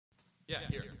Yeah,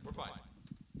 here. We're fine.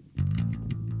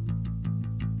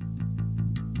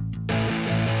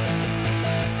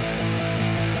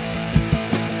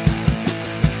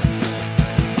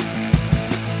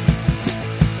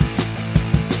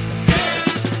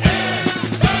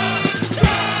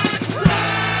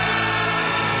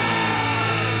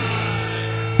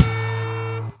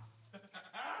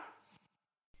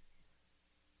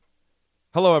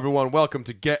 Hello, everyone. Welcome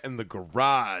to Get in the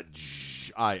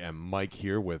Garage. I am Mike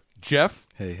here with Jeff.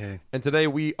 Hey. And today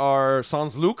we are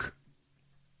Sans Luc.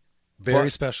 Very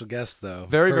special guest, though.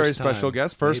 Very special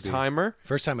guest. First timer.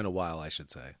 First time in a while, I should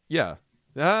say. Yeah.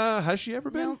 Has she ever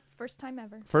been? No, first time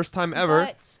ever. First time ever.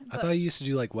 But, I thought you used to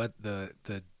do like what the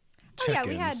oh check-ins. yeah,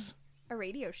 we had a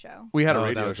radio show. We had a Oh, that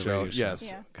radio was a show. radio show.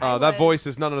 Yes. Yeah. That voice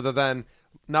is none other than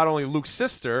not only Luke's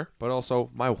sister, but also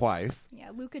my wife, Yeah,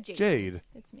 Luca Jade.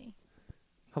 It's me.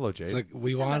 Hello, Jade. It's like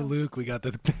we want Luke. We got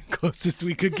the closest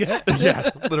we could get.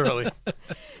 Yeah, literally.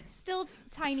 Still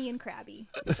tiny and crabby.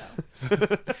 So.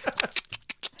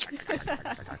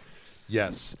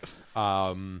 Yes.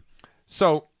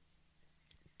 So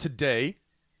today,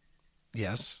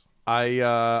 Yes.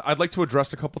 I'd like to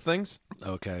address a couple things.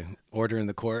 Okay. Order in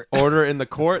the court. Order in the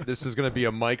court. This is going to be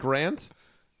a Mike rant.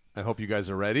 I hope you guys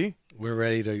are ready. We're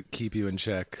ready to keep you in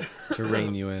check, to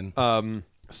rein you in.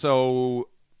 So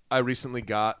I recently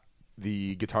got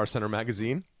the Guitar Center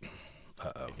magazine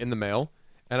in the mail,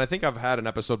 and I think I've had an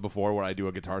episode before where I do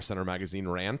a Guitar Center magazine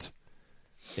rant,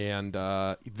 and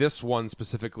this one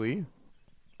specifically,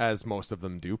 as most of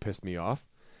them do, pissed me off.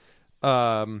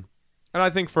 And I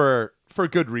think for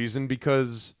good reason,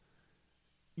 because,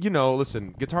 you know,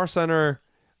 listen, Guitar Center,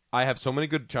 I have so many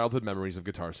good childhood memories of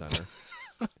Guitar Center.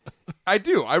 I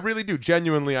do. I really do.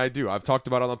 Genuinely, I do. I've talked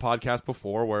about it on the podcast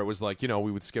before where it was like, you know,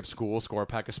 we would skip school, score a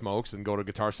pack of smokes, and go to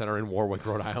Guitar Center in Warwick,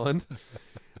 Rhode Island.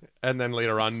 And then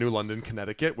later on, New London,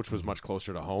 Connecticut, which was much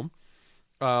closer to home.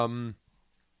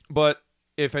 But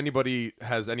if anybody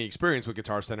has any experience with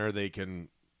Guitar Center, they can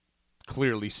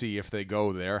clearly see if they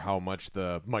go there how much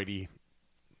the mighty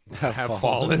have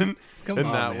fallen Come in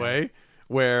on, that man. way,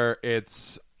 where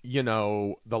it's, you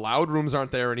know, the loud rooms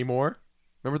aren't there anymore.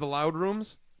 Remember the loud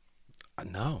rooms?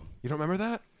 No. You don't remember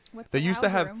that? What's They a used to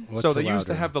loud have room? What's so the they loud used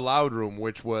to room? have the loud room,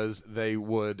 which was they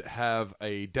would have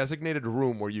a designated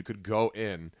room where you could go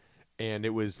in, and it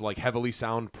was like heavily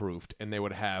soundproofed, and they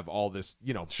would have all this,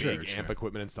 you know, big Sure. amp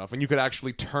equipment and stuff, and you could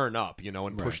actually turn up, you know,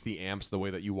 and push Right. the amps the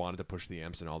way that you wanted to push the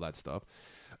amps and all that stuff.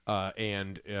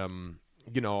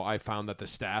 You know, I found that the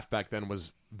staff back then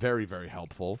was very, very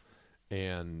helpful,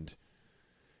 and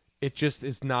it just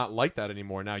is not like that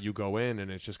anymore. Now you go in and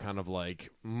it's just kind of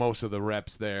like most of the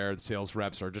reps there, the sales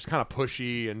reps are just kind of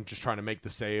pushy and just trying to make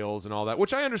the sales and all that,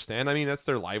 which I understand. I mean, that's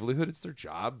their livelihood. It's their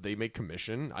job. They make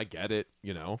commission. I get it,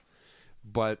 you know,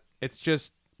 but it's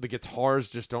just the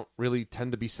guitars just don't really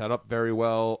tend to be set up very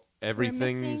well.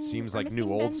 Everything seems like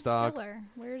new old Ben stock. Stiller.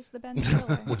 Where's the Ben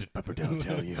Stiller? What did Pepperdale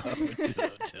tell you?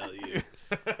 tell you.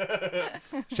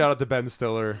 Shout out to Ben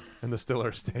Stiller and the Stiller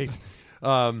estate.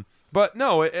 But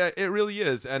no, it really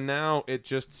is, and now it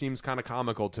just seems kind of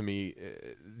comical to me.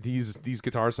 These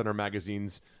Guitar Center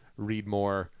magazines read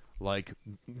more like,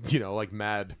 you know, like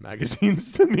Mad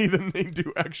magazines to me than they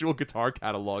do actual guitar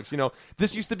catalogs. You know,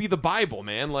 this used to be the Bible,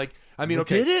 man. Like, I mean,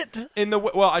 okay, Did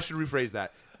it? well, I should rephrase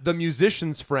that. The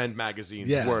Musician's Friend magazines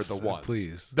Yes, were the ones.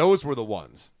 please. Those were the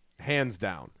ones, hands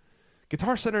down.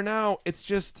 Guitar Center now, it's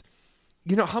just,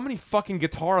 you know, how many fucking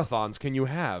guitarathons can you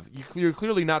have? You're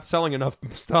clearly not selling enough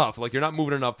stuff. Like, you're not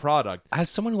moving enough product. As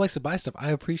someone who likes to buy stuff,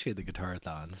 I appreciate the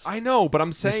guitarathons. I know, but I'm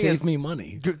They saying save me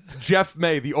money. Jeff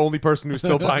May, the only person who's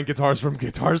still buying guitars from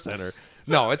Guitar Center.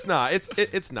 No, it's not.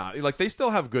 It's not. Like, they still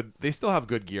have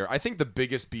good gear. I think the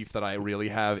biggest beef that I really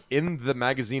have in the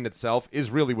magazine itself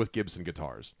is really with Gibson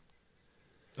guitars.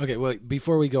 Okay, well,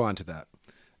 before we go on to that,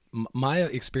 my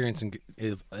experience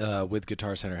with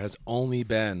Guitar Center has only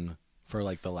been for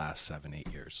like the last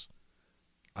 7-8 years.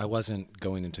 I wasn't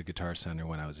going into Guitar Center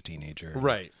when I was a teenager.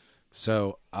 Right.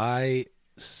 So I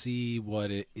see what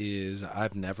it is.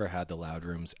 I've never had the loud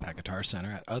rooms at Guitar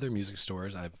Center. At other music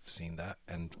stores, I've seen that,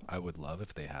 and I would love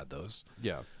if they had those.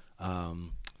 Yeah.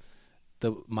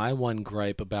 My one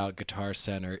gripe about Guitar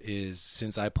Center is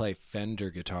since I play Fender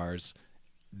guitars,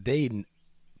 they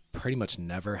pretty much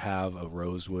never have a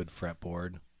rosewood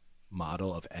fretboard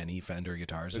model of any Fender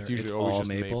guitars. It's there. usually It's always all just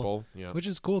maple, yeah. which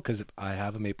is cool because I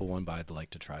have a maple one, but I'd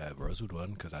like to try a rosewood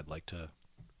one because I'd like to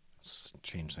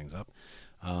change things up.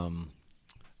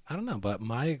 I don't know, but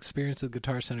my experience with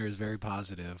Guitar Center is very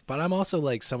positive. But I'm also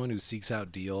like someone who seeks out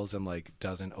deals and like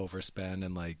doesn't overspend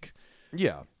and like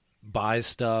Yeah. buys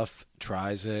stuff,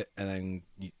 tries it, and then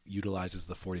utilizes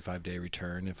the 45-day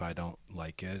return if I don't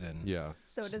like it. And Yeah.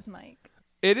 So does Mike.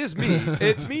 It is me.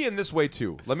 It's me in this way,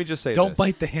 too. Let me just say don't this.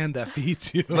 bite the hand that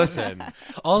feeds you. Listen.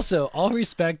 Also, all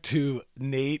respect to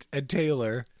Nate and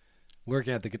Taylor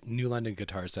working at the New London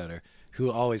Guitar Center, who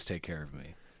always take care of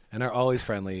me and are always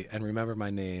friendly and remember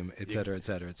my name, et cetera, et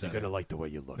cetera, et cetera. You're going to like the way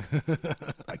you look.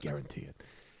 I guarantee it.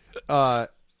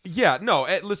 Yeah, no,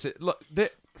 listen, look,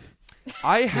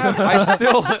 I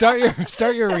still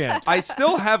start your rant. I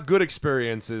still have good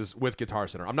experiences with Guitar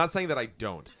Center. I'm not saying that I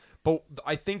don't. But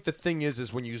I think the thing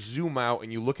is when you zoom out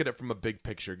and you look at it from a big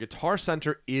picture, Guitar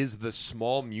Center is the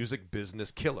small music business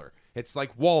killer. It's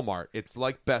like Walmart. It's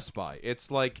like Best Buy.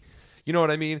 It's like, you know what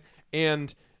I mean?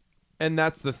 And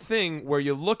that's the thing where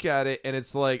you look at it and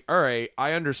it's like, all right,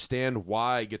 I understand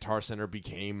why Guitar Center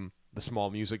became the small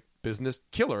music business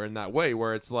killer in that way,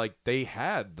 where it's like they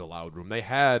had the loud room.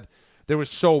 There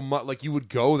was so much, like you would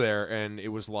go there and it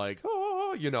was like,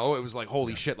 oh, you know, it was like,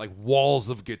 holy shit, like walls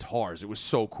of guitars. It was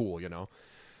so cool, you know?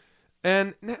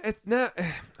 And it's not,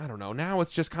 I don't know. Now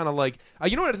it's just kind of like,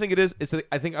 you know what I think it is? It's that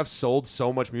I think I've sold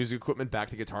so much music equipment back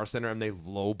to Guitar Center and they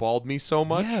lowballed me so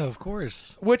much. Yeah, of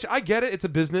course. Which I get it. It's a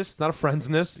business. It's not a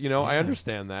friendsness. You know, yeah. I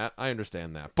understand that.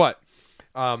 But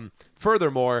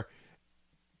furthermore,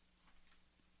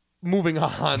 moving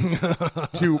on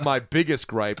to my biggest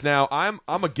gripe. Now, I'm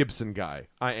a Gibson guy.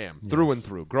 I am through and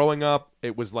through. Growing up,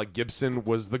 it was like Gibson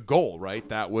was the goal, right?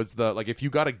 That was the, like, if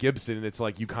you got a Gibson, it's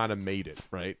like you kind of made it,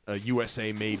 right? A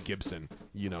USA made Gibson,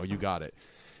 you know, you got it.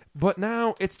 But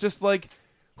now it's just like,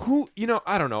 who, you know,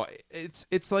 I don't know.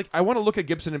 It's like I want to look at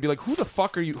Gibson and be like, who the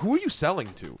fuck are you? Who are you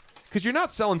selling to? Because you're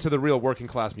not selling to the real working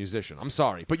class musician. I'm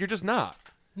sorry, but you're just not.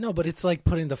 No, but it's like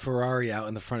putting the Ferrari out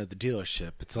in the front of the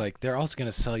dealership. It's like they're also going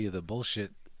to sell you the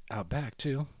bullshit out back,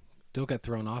 too. Don't get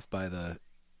thrown off by the...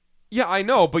 Yeah, I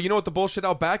know, but you know what the bullshit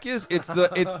out back is? It's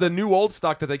the new old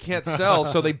stock that they can't sell,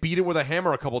 so they beat it with a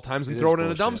hammer a couple times and throw it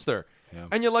in a dumpster. Yeah.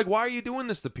 And you're like, why are you doing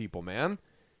this to people, man?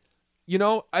 You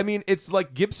know, I mean, it's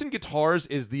like Gibson guitars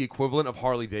is the equivalent of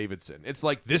Harley Davidson. It's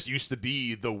like, this used to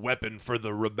be the weapon for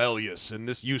the rebellious, and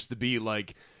this used to be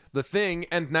like... the thing,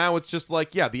 and now it's just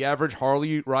like, yeah, the average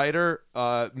Harley rider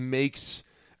makes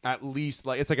at least,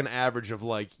 like, it's like an average of,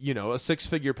 like, you know, a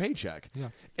 6-figure paycheck.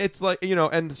 Yeah. It's like, you know,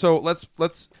 and so let's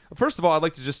first of all, I'd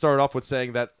like to just start off with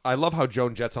saying that I love how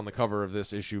Joan Jett's on the cover of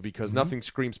this issue because nothing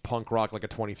screams punk rock like a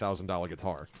 $20,000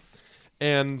 guitar.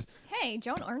 And hey,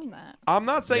 Joan earned that. I'm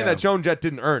not saying that Joan Jett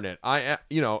didn't earn it.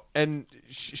 You know, and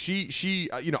she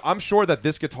you know, I'm sure that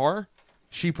this guitar,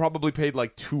 she probably paid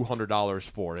like $200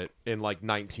 for it in like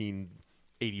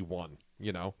 1981,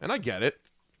 you know? And I get it.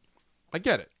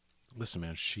 Listen,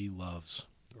 man, she loves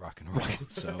rock and roll,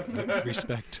 so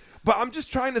respect. But I'm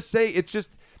just trying to say, it's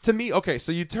just, to me, okay,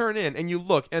 so you turn in and you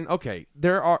look, and okay,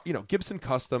 there are, you know, Gibson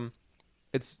Custom,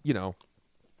 it's, you know,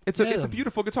 it's a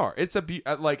beautiful guitar. It's you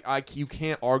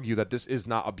can't argue that this is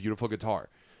not a beautiful guitar.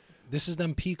 This is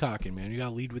them peacocking, man. You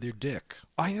gotta lead with your dick.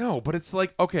 I know, but it's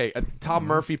like, okay, Tom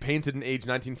Murphy painted an age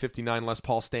 1959 Les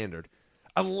Paul Standard.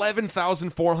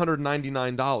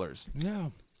 $11,499. Yeah.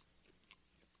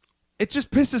 It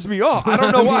just pisses me off. I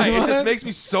don't know why. It just makes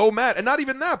me so mad. And not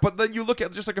even that, but then you look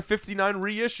at just like a 59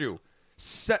 reissue.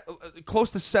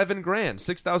 Close to $7,000,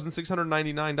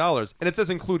 $6,699. And it says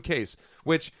include case,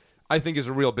 which... I think is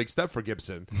a real big step for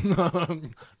Gibson.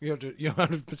 You don't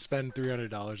have to spend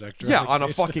 $300 extra. Yeah, on a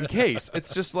fucking case.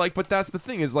 It's just like, but that's the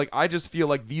thing is like, I just feel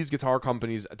like these guitar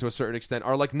companies, to a certain extent,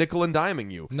 are like nickel and diming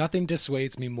you. Nothing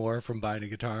dissuades me more from buying a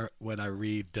guitar when I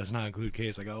read does not include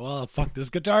case. I go, well, fuck this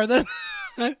guitar then.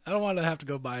 I don't want to have to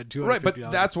go buy a $250. Right, but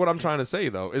that's what I'm trying to say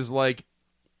though, is like,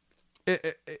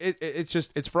 it's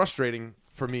just, it's frustrating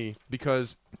for me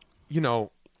because, you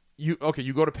know, you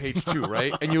go to page 2,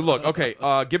 right? And you look, okay,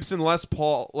 Gibson Les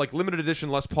Paul, like limited edition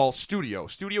Les Paul Studio.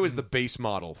 Studio is the base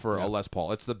model for a Les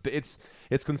Paul. It's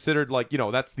considered like, you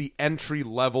know, that's the entry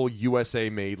level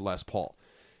USA made Les Paul.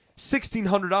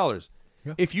 $1,600.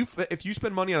 Yeah. If you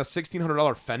spend money on a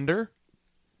 $1,600 Fender,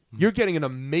 you're getting an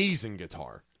amazing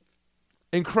guitar.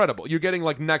 Incredible. You're getting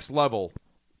like next level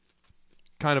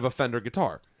kind of a Fender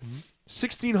guitar.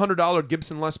 $1,600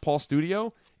 Gibson Les Paul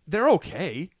Studio, they're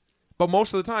okay. But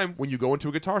most of the time, when you go into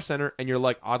a Guitar Center and you're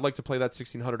like, I'd like to play that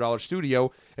 $1,600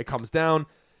 Studio, it comes down,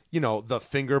 you know, the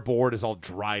fingerboard is all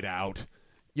dried out.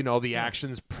 You know, the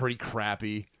action's pretty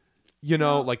crappy. You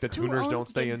know, like the tuners don't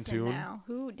stay Gibson in tune. Now?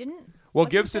 Who didn't? Well,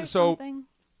 Gibson,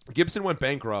 Gibson went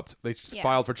bankrupt. They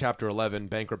filed for Chapter 11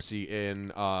 bankruptcy in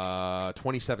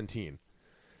 2017.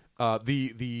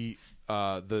 The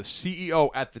CEO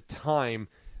at the time,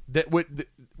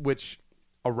 which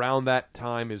around that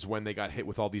time is when they got hit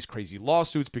with all these crazy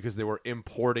lawsuits because they were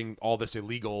importing all this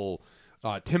illegal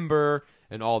timber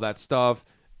and all that stuff.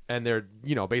 And they're,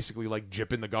 basically like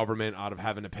gypping the government out of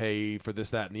having to pay for this,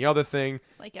 that, and the other thing.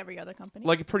 Like every other company.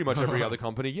 Like pretty much every other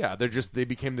company. Yeah, they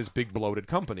became this big bloated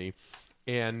company.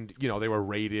 And, they were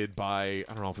raided by,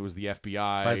 I don't know if it was the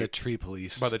FBI. By the tree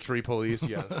police. By the tree police,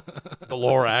 yeah. The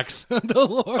Lorax. The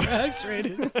Lorax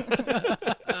raided.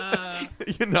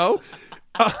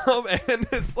 And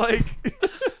it's like,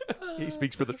 he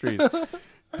speaks for the trees.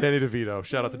 Danny DeVito.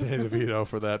 Shout out to Danny DeVito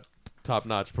for that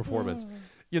top-notch performance.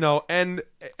 And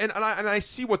I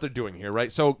see what they're doing here,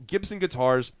 right? So Gibson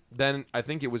guitars, then I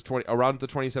think it was around the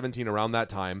 2017, around that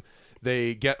time,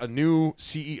 they get a new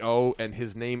CEO, and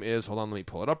his name is, hold on, let me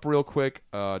pull it up real quick,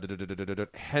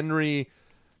 Henry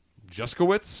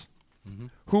Juskowitz,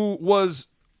 who was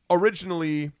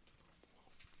originally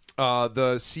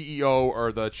the CEO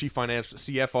or the chief financial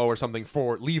CFO or something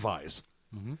for Levi's.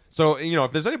 So,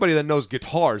 if there's anybody that knows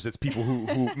guitars, it's people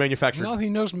who manufacture No, he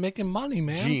knows making money,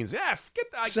 man. jeans. Yeah,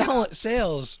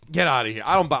 Sales. get out of here.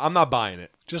 I'm not buying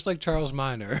it. Just like Charles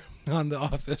Minor on The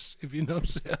Office, if you know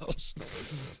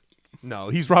sales. No,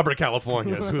 he's Robert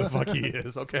California. Is who the fuck he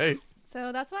is, okay?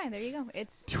 So that's fine. There you go.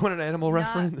 It's Do you want an animal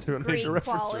reference or a great nature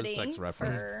reference or a quality sex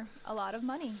reference? for a lot of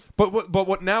money. But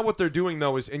what they're doing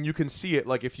though is, and you can see it,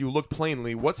 like if you look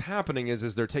plainly, what's happening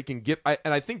is they're taking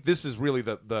and I think this is really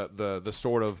the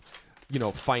sort of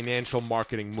financial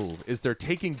marketing move is they're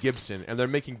taking Gibson and they're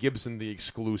making Gibson the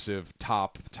exclusive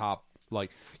top like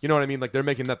what I mean, like they're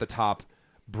making that the top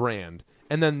brand,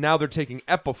 and then now they're taking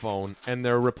Epiphone and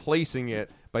they're replacing it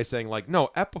by saying like no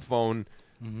Epiphone.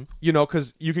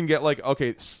 Because you can get like,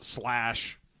 okay,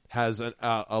 Slash has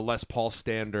a Les Paul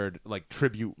standard like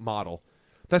tribute model.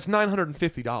 That's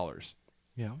 $950.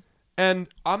 Yeah. And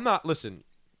I'm not, listen,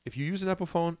 if you use an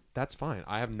Epiphone, that's fine.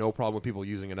 I have no problem with people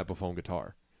using an Epiphone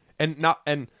guitar.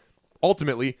 And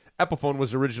ultimately, Epiphone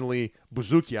was originally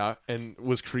Bouzoukia and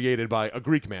was created by a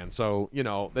Greek man. So,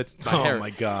 that's my Oh my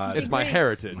God. It's The my Greeks,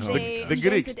 heritage. they The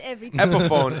Greeks. invented everything.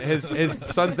 Epiphone, his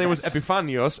son's name was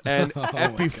Epiphanios, and gosh.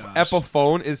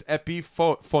 Epiphone is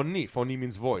Epiphony. Phony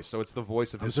means voice, so it's the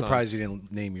voice of I'm his surprised you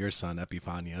didn't name your son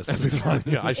Epiphanius. son.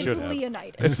 Epiphania, I It's should have.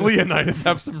 Leonidas. It's Leonidas.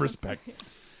 Have some respect.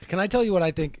 Can I tell you what I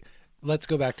think? Let's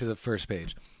go back to the first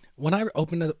page. When I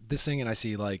open up this thing and I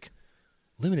see like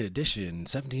limited edition,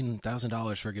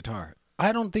 $17,000 for a guitar,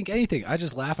 I don't think anything. I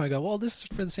just laugh and I go, well, this is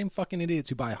for the same fucking idiots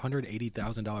who buy $180,000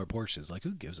 Porsches. Like,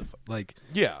 who gives a fuck? Like,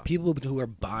 Yeah. people who are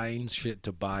buying shit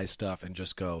to buy stuff and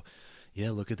just go, yeah,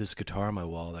 look at this guitar on my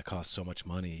wall that costs so much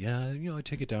money. Yeah, I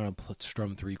take it down and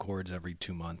strum 3 chords every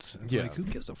 2 months. It's Yeah. like, who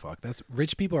gives a fuck? That's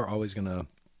rich people are always gonna.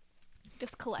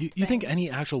 Just collect. You think things. any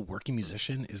actual working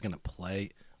musician is gonna play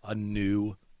a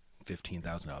new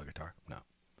 $15,000 guitar? No.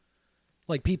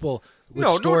 Like people with No,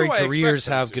 nor storied do I expect careers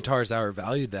them have to. guitars that are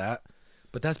valued that,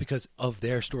 but that's because of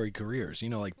their storied careers.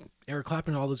 Like Eric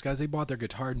Clapton and all those guys, they bought their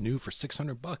guitar new for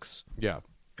 $600, Yeah.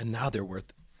 and now they're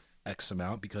worth X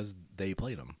amount because they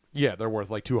played them. Yeah, they're worth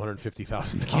like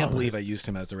 $250,000. Can't believe I used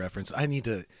him as a reference. I need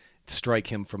to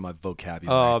strike him from my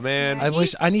vocabulary. Oh man, Yeah, I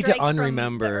wish- I need to strikes from the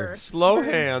unremember. earth. Slow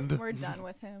We're- hand. We're done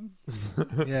with him.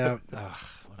 Yeah. Ugh,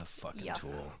 what a fucking Yuck.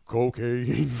 tool.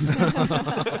 cocaine,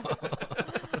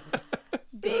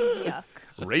 Big yuck.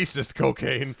 racist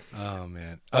cocaine. Oh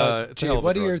man. It's a hell Jade, of a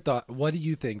what are drug. your thoughts? What do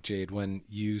you think, Jade, when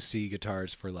you see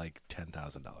guitars for like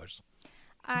 $10,000?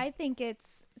 I think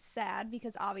it's sad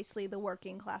because obviously the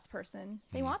working class person,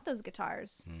 they want those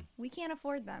guitars. We can't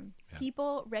afford them. Yeah.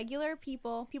 Regular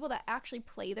people that actually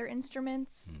play their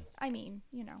instruments, I mean,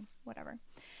 whatever.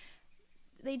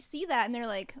 They'd see that and they're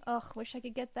like, ugh, wish I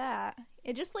could get that.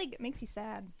 It just like makes you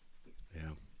sad.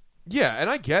 Yeah. Yeah, and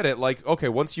I get it. Like, okay,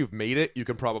 once you've made it, you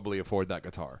can probably afford that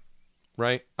guitar,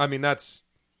 right? I mean, that's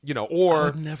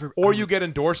or you get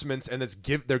endorsements and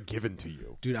they're given to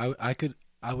you. Dude,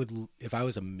 I would if I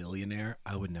was a millionaire,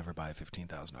 I would never buy a $15,000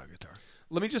 guitar.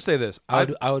 Let me just say this: I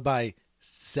would buy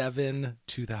 7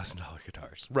 $2,000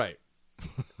 guitars. Right.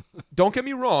 Don't get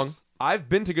me wrong. I've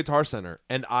been to Guitar Center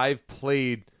and I've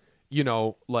played,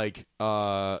 like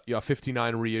a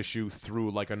 59 reissue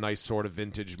through like a nice sort of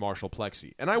vintage Marshall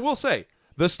Plexi. And I will say,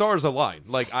 the stars align.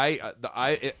 Like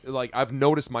I've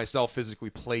noticed myself physically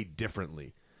play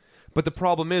differently. But the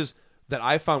problem is that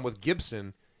I found with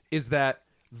Gibson is that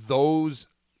those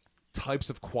types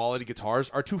of quality guitars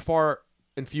are too far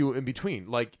and few in between.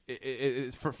 Like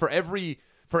for every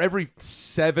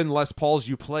 7 Les Pauls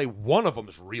you play, one of them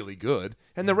is really good,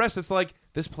 and the rest it's like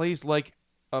this plays like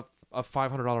a a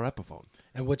 $500 Epiphone.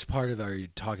 And which part of it are you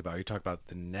talking about? Are you talking about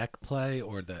the neck play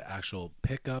or the actual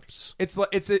pickups? It's like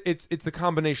it's the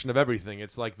combination of everything.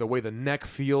 It's like the way the neck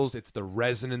feels. It's the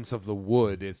resonance of the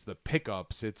wood. It's the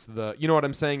pickups. It's the, you know what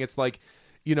I'm saying? It's like,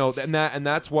 you know, and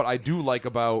that's what I do like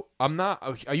about.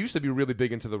 I used to be really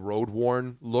big into the road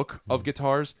worn look of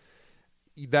guitars.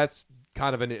 That's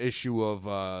kind of an issue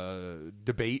of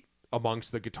debate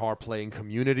amongst the guitar playing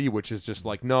community, which is just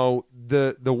like, no,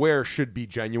 the wear should be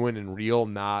genuine and real,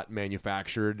 not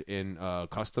manufactured in a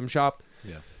custom shop.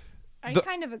 Yeah. I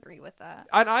kind of agree with that.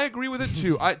 And I agree with it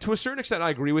too. To a certain extent, I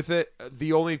agree with it.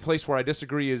 The only place where I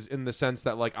disagree is in the sense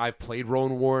that, like, I've played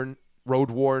road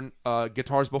worn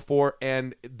guitars before,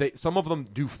 and some of them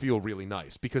do feel really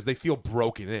nice because they feel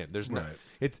broken in. There's no,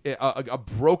 Right. a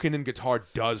broken in guitar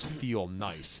does feel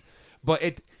nice,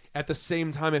 but at the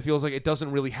same time, it feels like it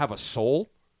doesn't really have a soul.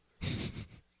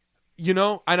 You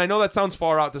know? And I know that sounds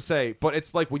far out to say, but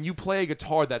it's like when you play a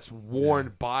guitar that's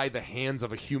worn by the hands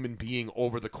of a human being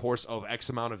over the course of X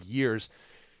amount of years,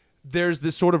 there's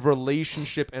this sort of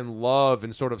relationship and love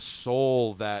and sort of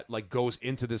soul that, like, goes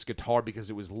into this guitar because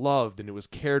it was loved and it was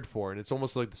cared for. And it's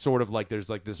almost like sort of like there's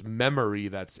like this memory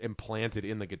that's implanted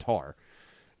in the guitar.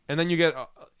 And then you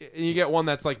get one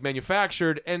that's like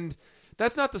manufactured, and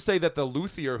that's not to say that the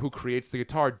luthier who creates the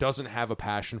guitar doesn't have a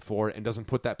passion for it and doesn't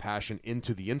put that passion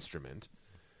into the instrument.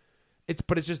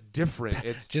 But it's just different.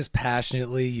 It's just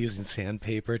passionately using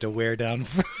sandpaper to wear down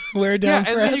yeah, and then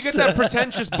frets. you get that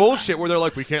pretentious bullshit where they're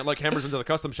like, we can't like hammers into the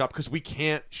custom shop because we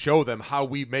can't show them how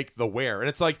we make the wear. And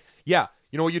it's like, yeah,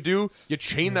 you know what you do? You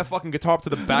chain that fucking guitar up to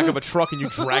the back of a truck and you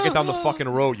drag it down the fucking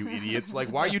road, you idiots. Like,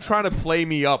 why are you trying to play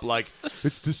me up like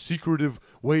it's the secretive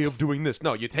way of doing this?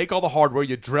 No, you take all the hardware,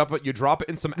 you drop it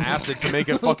in some acid to make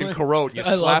it fucking corrode. You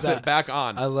slap it back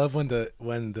on. I love when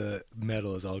the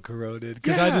metal is all corroded,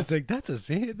 because I just think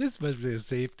this must be a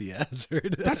safety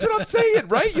hazard. That's what I'm saying,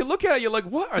 right? You look at it, you're like,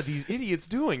 what are these idiots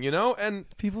doing? You know, and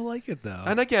people like it though.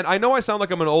 And again, I know I sound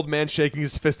like I'm an old man shaking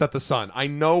his fist at the sun. I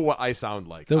know what I sound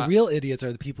like. The real idiots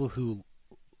are the people who,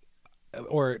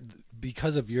 or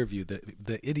because of your view,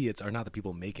 the idiots are not the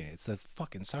people making it. It's the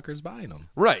fucking suckers buying them.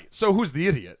 Right. So who's the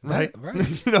idiot, right?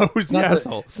 Right. You know, who's the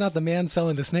asshole? It's not the man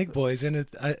selling the snake boys. And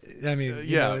I mean,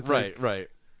 yeah, it's right, like, right.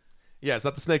 Yeah, it's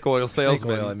not the snake oil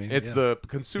salesman. Snake oil, it's the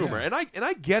consumer. Yeah. And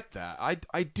I get that.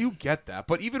 I do get that.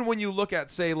 But even when you look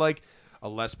at, say, like a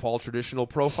Les Paul traditional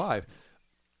Pro 5,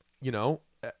 you know,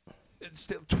 it's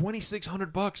still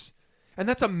 $2,600. And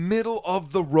that's a middle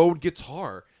of the road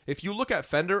guitar. If you look at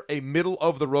Fender, a middle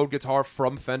of the road guitar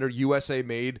from Fender, USA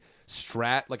made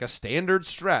Strat, like a standard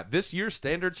Strat, this year's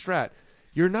standard Strat,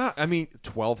 you're not, I mean,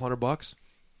 $1,200.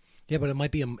 Yeah, but it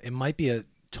might be a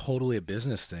totally a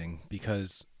business thing,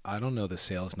 because I don't know the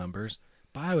sales numbers,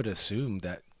 but I would assume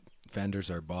that Fenders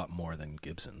are bought more than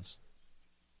Gibsons.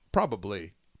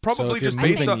 Probably So if just you're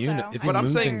based moving on if but you're I'm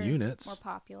saying moving units, More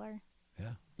popular.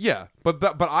 yeah,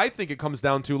 but I think it comes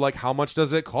down to, like, how much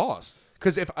does it cost?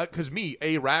 Because me,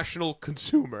 a rational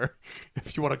consumer,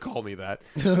 if you want to call me that,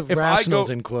 if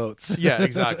rationals in quotes. Yeah,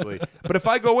 exactly. But if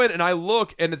I go in and I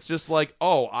look and it's just like,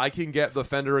 oh, I can get the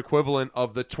Fender equivalent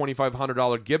of the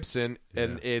 $2,500 Gibson,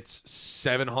 and it's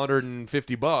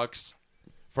 $750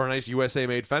 for a nice USA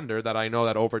made Fender that I know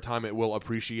that over time it will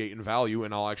appreciate in value,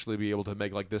 and I'll actually be able to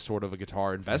make like this sort of a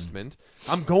guitar investment.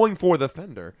 I'm going for the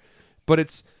Fender,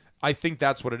 but I think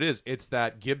that's what it is. It's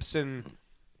that Gibson.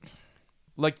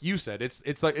 Like you said,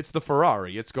 it's like it's the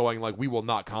Ferrari. It's going like, we will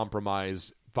not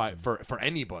compromise for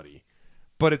anybody.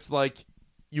 But it's like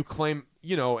you claim,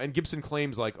 you know, and Gibson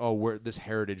claims like, oh, we're this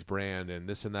heritage brand and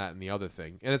this and that and the other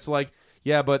thing. And it's like,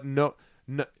 yeah, but no,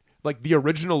 like the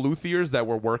original luthiers that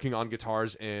were working on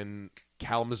guitars in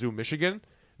Kalamazoo, Michigan,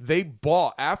 they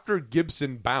bought, after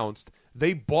Gibson bounced,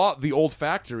 they bought the old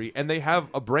factory and they have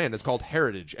a brand. It's called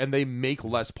Heritage, and they make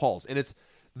Les Pauls. And it's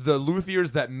the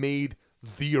luthiers that made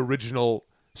the original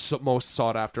most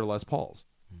sought after Les Pauls.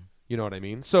 You know what I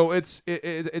mean? So it's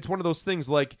one of those things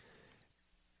like,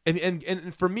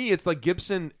 and for me, it's like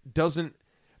Gibson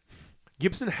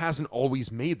hasn't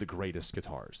always made the greatest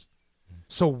guitars.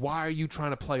 So why are you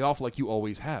trying to play off like you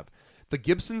always have? The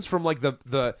Gibsons from like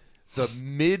the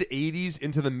mid 80s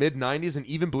into the mid 90s and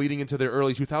even bleeding into their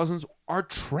early 2000s are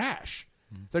trash.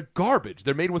 They're garbage.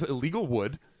 They're made with illegal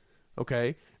wood.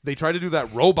 Okay, they tried to do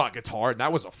that robot guitar, and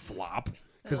that was a flop.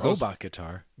 Because robot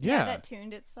guitar, yeah, that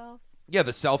tuned itself. Yeah,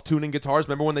 the self-tuning guitars.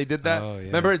 Remember when they did that? Oh, yeah.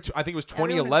 Remember, I think it was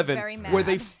 2011, where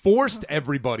they forced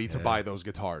everybody to buy those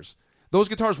guitars. Those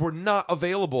guitars were not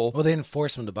available. Well, they didn't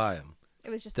force them to buy them. It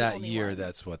was just that the only year. ones.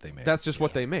 That's what they made. That's just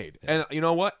what they made. And you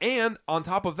know what? And on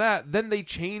top of that, then they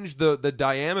changed the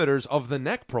diameters of the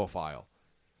neck profile.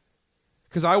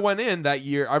 Because I went in that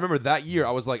year. I remember that year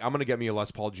I was like, I'm going to get me a Les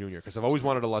Paul Jr. because I've always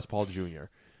wanted a Les Paul Jr.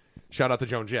 Shout out to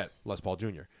Joan Jett, Les Paul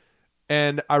Jr.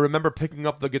 And I remember picking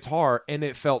up the guitar, and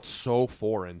it felt so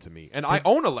foreign to me. And I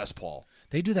own a Les Paul.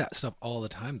 They do that stuff all the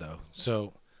time, though.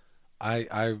 So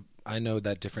I know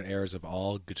that different eras of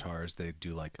all guitars, they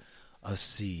do like a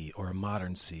C or a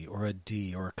modern C or a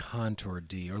D or a contour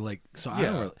D or like so. I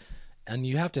don't really, and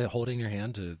you have to hold it in your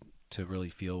hand to really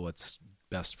feel what's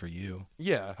best for you.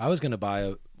 Yeah. I was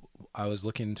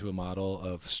looking into a model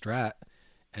of Strat,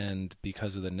 and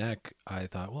because of the neck, I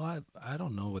thought, well, I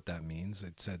don't know what that means.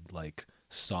 It said like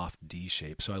soft D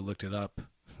shape, so I looked it up.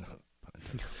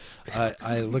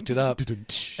 I looked it up,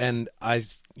 and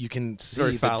you can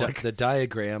see the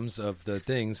diagrams of the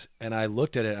things, and I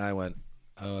looked at it and I went,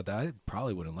 oh, I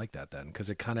probably wouldn't like that then, because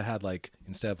it kind of had like,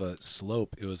 instead of a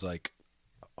slope, it was like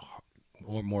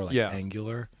more like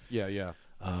angular. Yeah.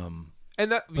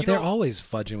 And that, but they're always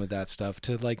fudging with that stuff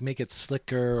to like make it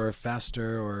slicker or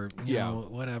faster or you know,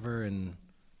 whatever. And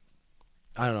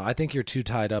I don't know. I think you're too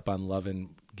tied up on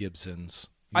loving Gibsons.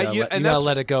 You gotta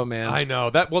let it go, man. I know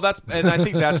that. Well, and I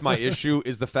think that's my issue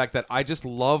is the fact that I just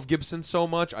love Gibson so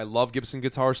much. I love Gibson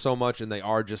guitars so much, and they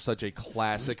are just such a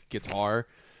classic guitar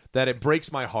that it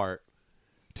breaks my heart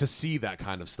to see that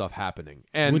kind of stuff happening.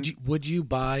 And would you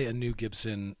buy a new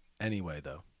Gibson anyway,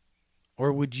 though,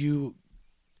 or would you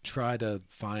try to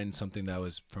find something that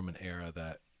was from an era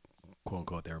that, quote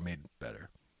unquote, they were made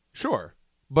better? Sure.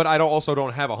 But I also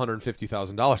don't have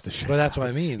 $150,000 to share. But that's what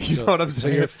I mean. You know what I'm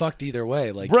saying? So you're fucked either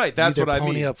way. Like, right, that's what I mean.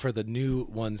 Pony up for the new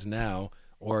ones now,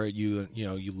 or you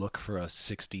look for a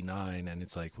 '69, and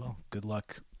it's like, well, good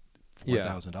luck,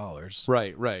 $4,000.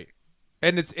 Right.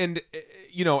 And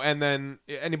and then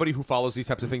anybody who follows these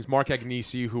types of things, Mark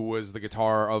Agnesi, who was the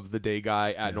guitar of the day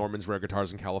guy at Norman's Rare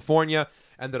Guitars in California,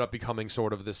 ended up becoming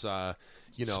sort of this, brand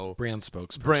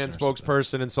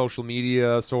spokesperson and social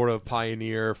media sort of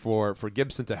pioneer for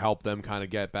Gibson to help them kind of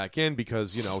get back in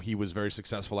because, he was very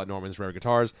successful at Norman's Rare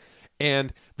Guitars.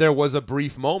 And there was a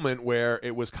brief moment where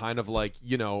it was kind of like,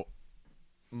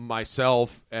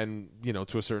 myself and,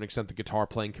 to a certain extent, the guitar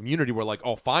playing community were like,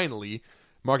 oh, finally,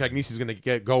 Mark Agnesi is going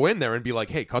to go in there and be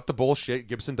like, hey, cut the bullshit.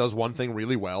 Gibson does one thing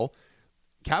really well.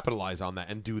 Capitalize on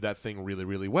that and do that thing really,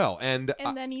 really well. And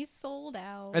then he sold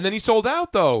out. And then he sold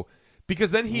out, though. Because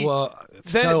then he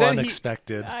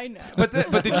unexpected. I know.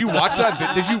 But did you watch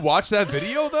that? Did you watch that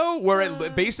video though, where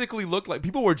it basically looked like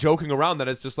people were joking around that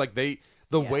it's just like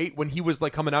weight when he was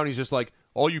like coming out, and he's just like,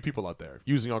 all you people out there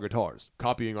using our guitars,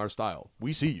 copying our style,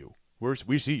 we see you.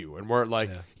 We see you, and we're like,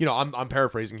 I'm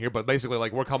paraphrasing here, but basically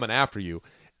like we're coming after you,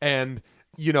 and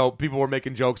people were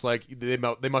making jokes like they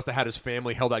must have had his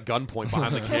family held at gunpoint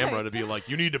behind the camera to be like,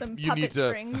 you need to,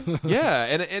 strings. yeah,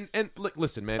 and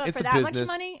listen, man, but it's for a that business.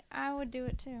 much money, I would do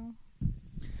it too.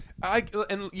 I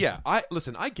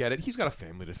get it. He's got a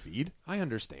family to feed. I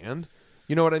understand.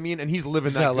 You know what I mean? And he's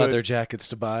living that got good. leather jackets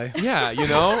to buy. Yeah,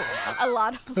 a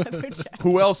lot of leather jackets.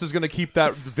 Who else is going to keep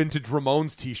that vintage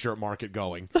Ramones t-shirt market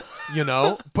going?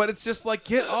 But it's just like,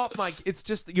 get up, Mike. It's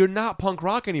just, you're not punk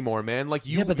rock anymore, man. Like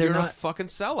you're not a fucking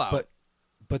sellout.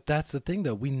 But that's the thing,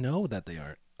 though. We know that they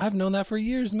aren't. I've known that for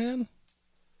years, man.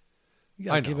 You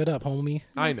gotta give it up, homie.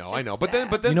 I know. But then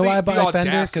you know why I buy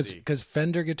Fender? Because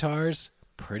Fender guitars,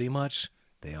 pretty much,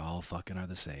 they all fucking are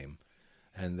the same,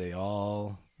 and they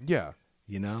all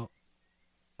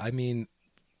I mean,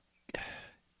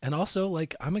 and also,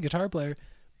 like, I'm a guitar player,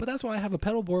 but that's why I have a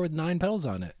pedal board with 9 pedals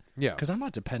on it. Yeah. Because I'm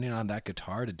not depending on that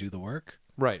guitar to do the work.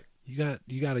 Right. You got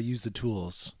to use the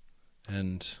tools.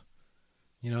 And,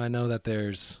 I know that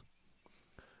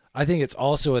I think it's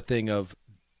also a thing of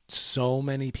so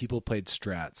many people played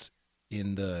Strats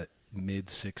in the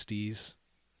mid-'60s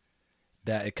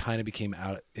that it kind of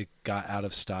it got out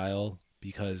of style.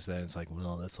 Because then it's like,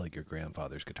 well, that's like your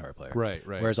grandfather's guitar player. Right.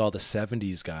 Whereas all the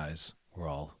 70s guys were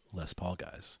all Les Paul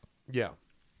guys. Yeah.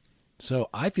 So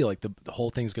I feel like the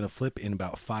whole thing's going to flip in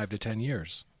about 5 to 10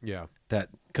 years. Yeah.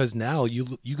 Because now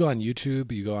you go on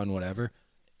YouTube, you go on whatever,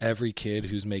 every kid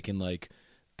who's making like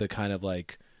the kind of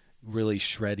like really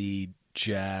shreddy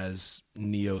jazz,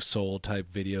 neo-soul type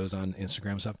videos on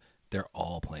Instagram and stuff, they're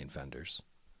all playing Fenders.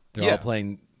 They're all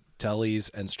playing Tellys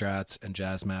and Strats and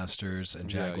Jazz Masters and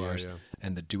Jaguars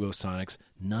and the Duosonics.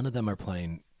 None of them are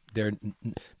playing.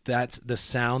 That's the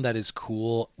sound that is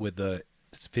cool with the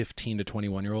 15 to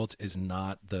 21-year-olds is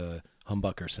not the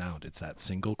humbucker sound. It's that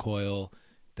single coil,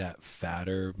 that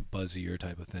fatter, buzzier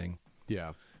type of thing.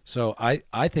 Yeah. So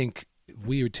I think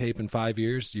we would tape in 5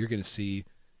 years. You're going to see,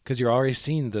 because you're already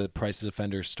seeing the prices of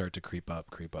Fenders start to creep up.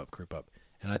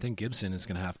 And I think Gibson is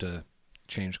going to have to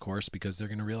change course because they're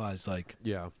going to realize like,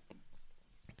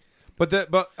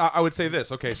 But I would say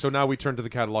this. Okay, so now we turn to the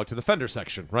catalog, to the Fender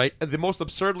section, right? The most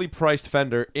absurdly priced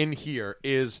Fender in here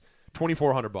is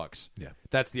 $2,400. Yeah.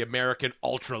 That's the American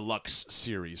Ultra Lux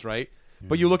series, right?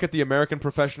 But you look at the American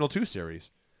Professional 2 series,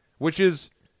 which is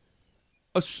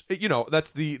that's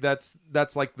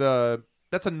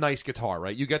a nice guitar,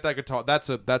 right? You get that guitar. That's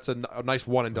a nice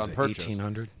one and done purchase.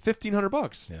 $1,800.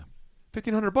 $1,500. Yeah.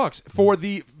 $1,500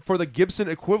 for the Gibson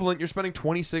equivalent. You're spending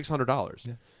 $2,600.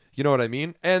 Yeah. You know what I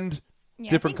mean? And Yeah, I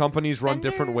different think companies run Fender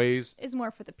different ways. Is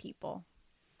more for the people.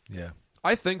 Yeah.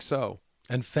 I think so.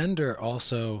 And Fender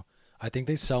also, I think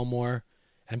they sell more.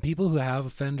 And people who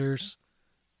have Fenders,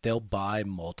 they'll buy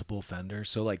multiple Fenders.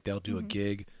 So like they'll do a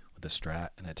gig with a Strat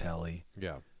and a Tele.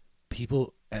 Yeah.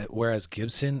 People, whereas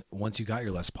Gibson, once you got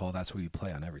your Les Paul, that's what you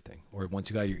play on everything. Or once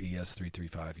you got your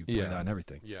ES335, you play Yeah. that on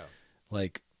everything. Yeah.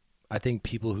 Like, I think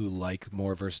people who like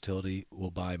more versatility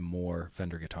will buy more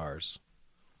Fender guitars.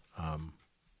 I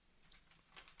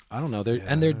don't know.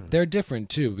 They're different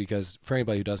too, because for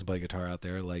anybody who doesn't play guitar out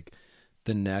there, like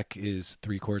the neck is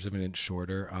 3/4 of an inch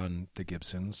shorter on the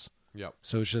Gibsons. Yep.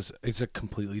 So it's a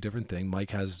completely different thing.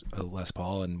 Mike has a Les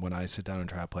Paul, and when I sit down and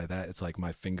try to play that, it's like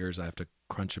my fingers, I have to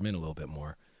crunch them in a little bit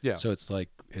more. Yeah. So it's like,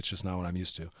 it's just not what I'm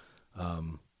used to.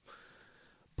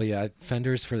 But yeah,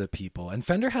 Fender's for the people, and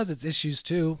Fender has its issues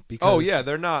too. Because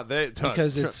they're not.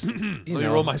 because it's let me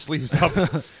roll my sleeves up.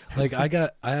 like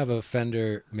I have a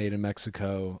Fender made in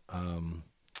Mexico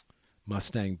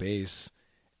Mustang bass,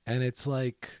 and it's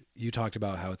like you talked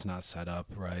about how it's not set up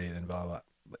right and blah blah.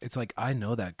 It's like I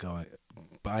know that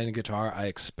buying a guitar, I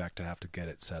expect to have to get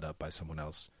it set up by someone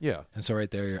else. Yeah. And so right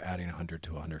there, you're adding $100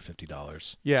 to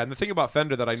 $150. Yeah, and the thing about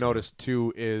Fender that I noticed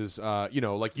too is,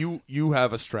 like you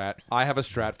have a Strat, I have a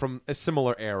Strat from a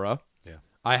similar era. Yeah.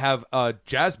 I have a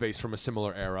jazz bass from a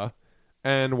similar era,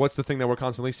 and what's the thing that we're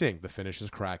constantly seeing? The finish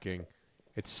is cracking,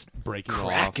 it's breaking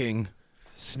off,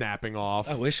 snapping off.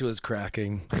 I wish it was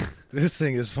cracking. This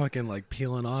thing is fucking like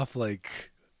peeling off like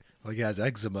it has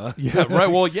eczema. Yeah, right.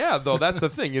 Well, yeah, though that's the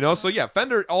thing, So yeah,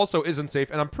 Fender also isn't safe,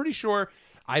 and I'm pretty sure.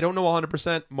 I don't know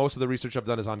 100%. Most of the research I've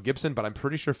done is on Gibson, but I'm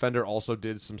pretty sure Fender also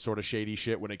did some sort of shady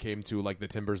shit when it came to like the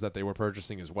timbers that they were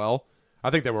purchasing as well.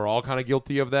 I think they were all kind of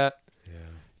guilty of that.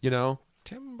 Yeah.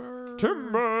 Timber.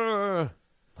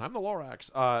 I'm the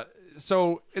Lorax.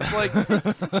 So it's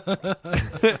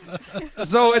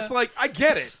like, I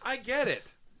get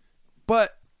it,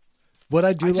 but What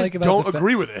I do I just like about don't the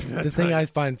agree with it. The thing I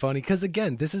find funny, because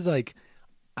again, this is like,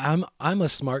 I'm a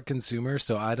smart consumer,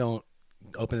 so I don't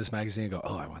open this magazine and go,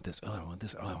 oh, I want this, oh, I want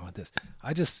this, oh, I want this.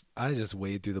 I just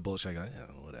wade through the bullshit. I go, yeah,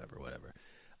 whatever.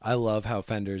 I love how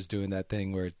Fender's doing that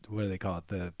thing where, what do they call it,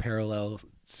 the Parallel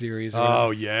Series?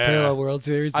 Oh yeah, Parallel World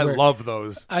Series. I love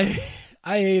those. I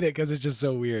hate it because it's just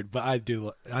so weird, but I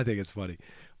think it's funny.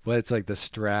 But it's like the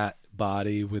Strat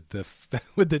body with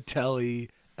the Tele,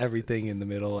 everything in the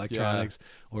middle, electronics,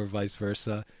 or vice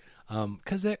versa.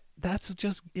 Because that's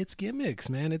just, it's gimmicks,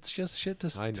 man. It's just shit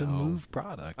to move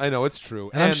product. I know, it's true.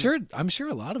 And I'm sure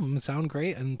a lot of them sound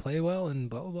great and play well and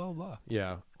blah blah blah.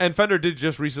 Yeah, and Fender did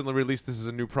just recently release. This is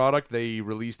a new product. They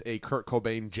released a Kurt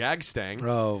Cobain Jagstang.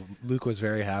 Oh, Luke was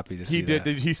very happy to see He did. that.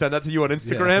 Did he send that to you on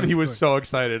Instagram? Yeah, he was so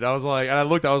excited. I was like, and I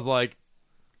looked. I was like,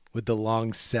 with the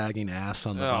long sagging ass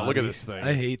on the body. look at this thing.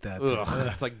 I hate that. ugh,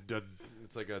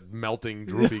 it's like a melting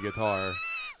droopy guitar.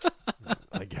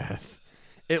 I guess.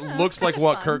 It looks like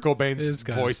what Kurt Cobain's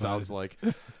voice sounds like.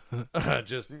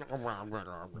 Just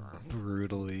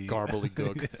Brutally. garbly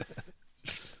gook.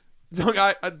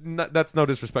 That's no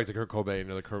disrespect to Kurt Cobain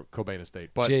or the Kurt Cobain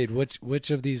estate, but Jade,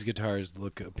 which of these guitars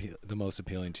look the most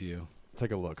appealing to you?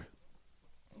 take a look.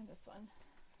 This one.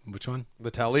 Which one?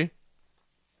 The Telly,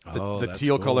 the that's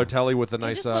teal cool. color Telly with the It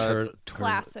nice just looks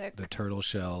classic. The turtle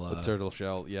shell. the turtle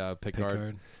shell. Yeah, pick guard.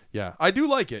 pickguard. Yeah, I do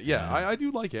like it. Yeah, I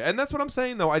do like it, and that's what I'm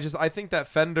saying though. I think that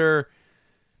Fender.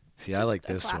 See, I like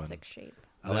a this classic one. shape.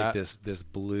 I like this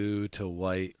blue to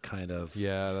white kind of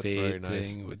Yeah, that's fade very nice.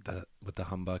 thing with the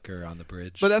humbucker on the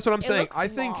bridge. But that's what I'm It saying. looks I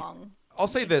think long. I'll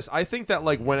say this. I think that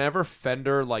like whenever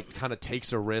Fender like kind of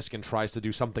takes a risk and tries to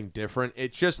do something different,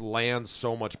 it just lands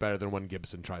so much better than when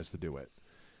Gibson tries to do it.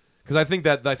 Because I think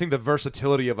the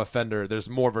versatility of a Fender, there's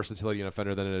more versatility in a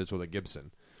Fender than it is with a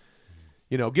Gibson.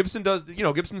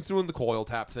 Gibson's doing the coil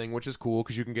tap thing, which is cool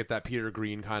because you can get that Peter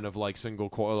Green kind of like single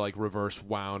coil, like reverse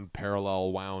wound,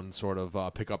 parallel wound sort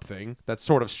of pickup thing. That's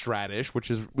sort of Stratish,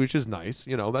 which is nice.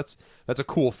 That's a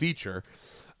cool feature.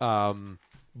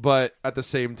 But at the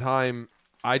same time,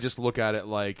 I just look at it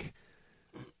like,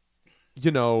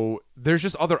 there's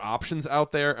just other options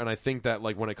out there, and I think that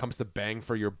like when it comes to bang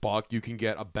for your buck, you can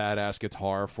get a badass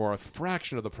guitar for a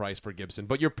fraction of the price for Gibson,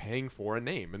 but you're paying for a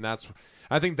name, and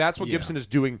I think that's what Gibson is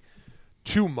doing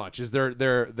too much. Is they're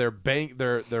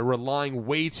relying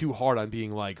way too hard on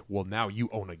being like, well, now you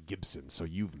own a Gibson, so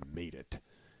you've made it,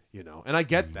 you know. And I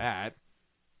get that,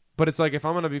 but it's like if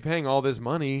I'm gonna be paying all this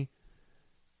money,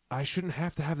 I shouldn't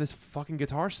have to have this fucking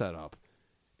guitar set up.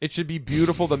 It should be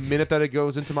beautiful the minute that it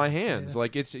goes into my hands.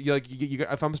 Like it's like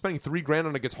if I'm spending $3,000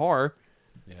 on a guitar,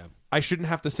 I shouldn't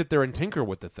have to sit there and tinker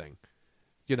with the thing.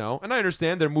 You know, and I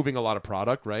understand they're moving a lot of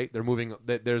product, right? They're moving.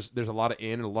 There's a lot of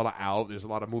in and a lot of out. There's a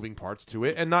lot of moving parts to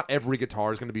it, and not every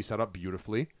guitar is going to be set up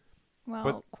beautifully.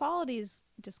 Well, quality is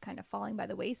just kind of falling by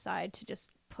the wayside to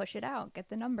just push it out, get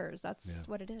the numbers. That's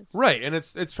what it is, right? And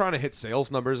it's trying to hit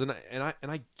sales numbers, and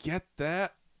I get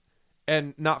that,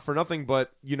 and not for nothing,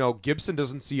 but you know, Gibson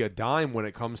doesn't see a dime when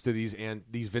it comes to these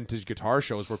vintage guitar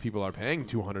shows where people are paying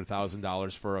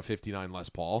 $200,000 for a '59 Les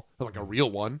Paul, like a real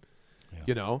one. Yeah.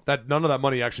 You know, that none of that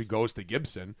money actually goes to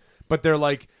Gibson, but they're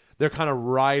kind of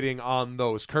riding on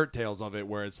those curtails of it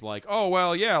where it's like, oh,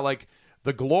 well, yeah, like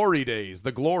the glory days.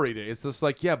 It's just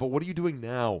like, yeah, but what are you doing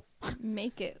now?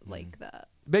 Make it like that.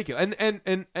 Make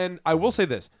it. And I will say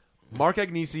this, Mark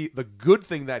Agnesi, the good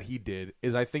thing that he did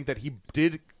is I think that he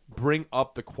did bring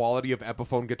up the quality of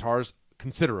Epiphone guitars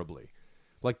considerably.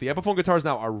 Like the Epiphone guitars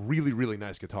now are really, really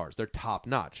nice guitars. They're top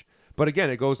notch. But again,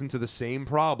 it goes into the same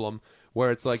problem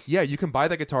where it's like, yeah, you can buy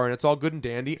that guitar and it's all good and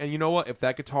dandy. And you know what? If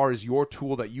that guitar is your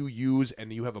tool that you use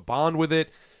and you have a bond with it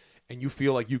and you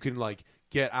feel like you can like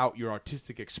get out your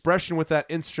artistic expression with that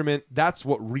instrument, that's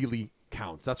what really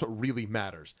counts. That's what really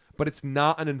matters. But it's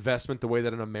not an investment the way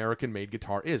that an American-made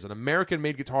guitar is. An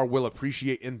American-made guitar will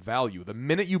appreciate in value. The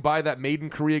minute you buy that made in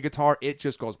Korea guitar, it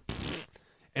just goes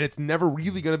and it's never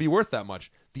really going to be worth that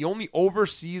much. The only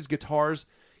overseas guitars,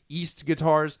 East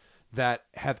guitars, that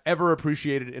have ever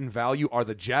appreciated in value are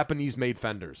the Japanese-made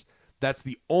Fenders. That's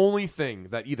the only thing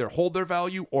that either hold their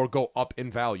value or go up in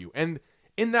value. And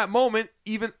in that moment,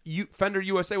 even Fender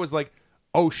USA was like,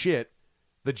 oh shit,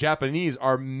 the Japanese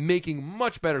are making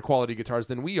much better quality guitars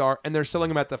than we are, and they're selling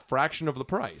them at the fraction of the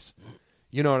price.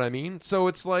 You know what I mean? So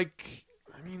it's like,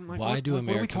 what are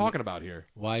we talking about here?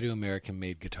 Why do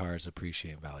American-made guitars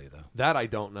appreciate value, though? That I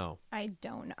don't know. I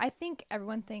don't know. I think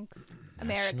everyone thinks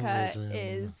America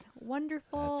is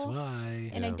wonderful. That's why.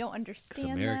 And I don't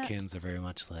understand that. Because Americans are very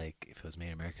much like, if it was made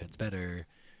in America, it's better.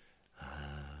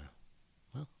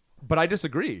 But I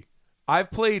disagree. I've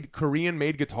played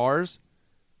Korean-made guitars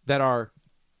that are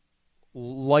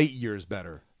light years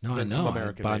better than some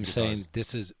American-made but I'm guitars.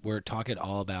 saying we're talking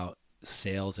all about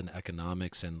sales and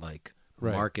economics and like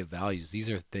market values.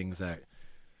 These are things that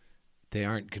they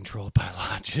aren't controlled by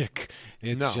logic.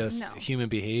 It's just human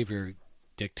behavior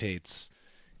dictates.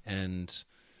 And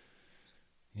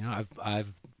you know,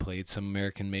 I've played some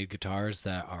American-made guitars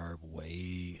that are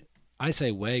way. I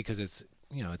say way because it's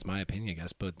my opinion, I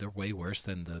guess, but they're way worse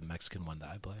than the Mexican one that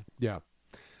I play. Yeah,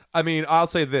 I mean, I'll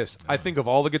say this: I think of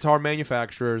all the guitar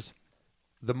manufacturers,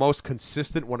 the most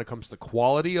consistent when it comes to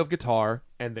quality of guitar,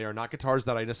 and they are not guitars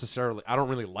that I don't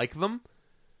really like them.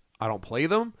 I don't play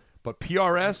them, but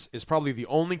PRS is probably the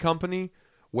only company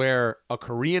where a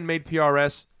Korean-made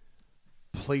PRS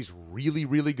plays really,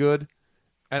 really good.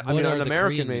 And, what are an the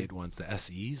American-made ones, the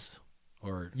SEs?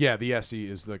 Or the SE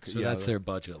is the... So that's their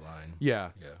budget line. Yeah.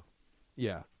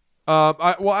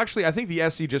 Actually, I think the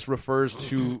SE just refers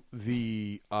to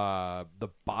the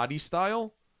body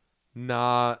style,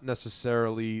 not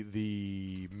necessarily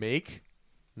the make.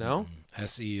 No?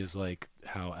 SE is like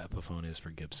how Epiphone is for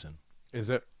Gibson.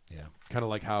 Is it? Yeah. Kind of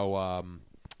like how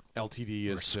LTD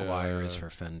is... Or Squier is for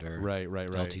Fender. Right.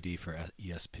 LTD for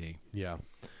ESP. Yeah.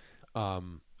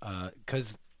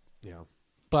 Because... Yeah.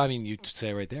 But I mean, you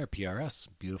say right there, PRS,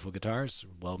 beautiful guitars,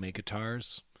 well-made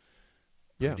guitars,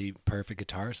 pretty perfect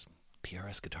guitars.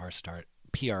 PRS guitars start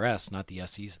PRS, not the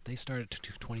SEs. They start at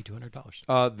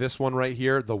 $2,200. This one right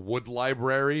here, the Wood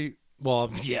Library. Well,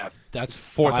 yeah, that's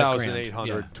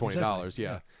 $4,820.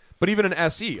 Yeah. But even an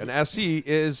SE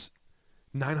is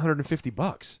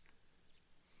 $950.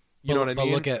 You know what I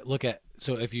mean? But look at.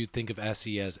 So if you think of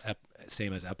SE as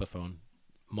same as Epiphone.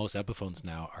 Most Epiphones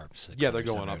now are $600. Yeah, they're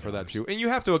going up for that too, and you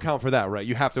have to account for that, right?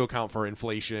 You have to account for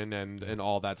inflation and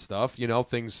all that stuff. You know,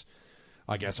 things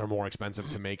I guess are more expensive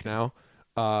to make now.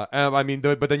 I mean,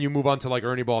 but then you move on to like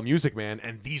Ernie Ball Music Man,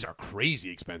 and these are crazy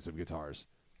expensive guitars.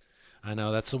 I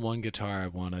know that's the one guitar I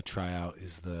want to try out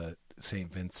is the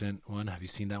St. Vincent one. Have you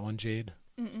seen that one, Jade?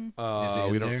 Is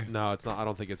it in there? No, it's not. I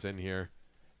don't think it's in here.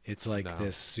 It's like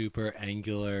this super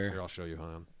angular. Here, I'll show you. Hold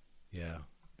on. Yeah.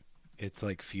 It's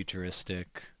like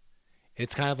futuristic.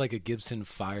 It's kind of like a Gibson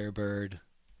Firebird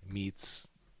meets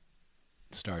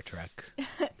Star Trek.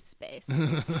 Space.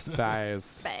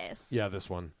 Space. Yeah, this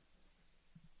one.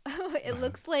 It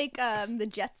looks like the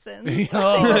Jetsons.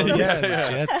 Oh yeah, Yeah, the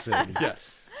yeah. Jetsons. Yeah.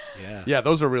 Yeah. Yeah,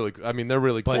 those are really. I mean, they're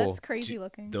really But- cool. That's crazy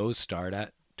looking. Those start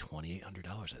at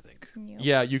 $2,800, I think. Yep.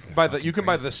 Yeah, you can buy the fucking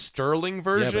buy crazy. the sterling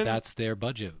version. Yeah, but that's their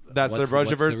budget. That's What's- their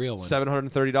budget what's the version. real one?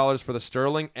 $730 for the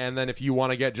sterling, and then if you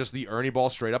want to get just the Ernie ball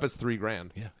straight up, it's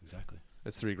 $3,000. Yeah, exactly.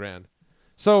 It's $3,000.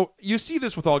 So you see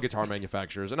this with all guitar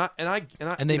manufacturers, and I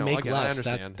And they you know, make again, less. I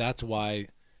understand. That's why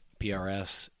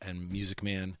PRS and Music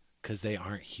Man, because they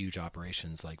aren't huge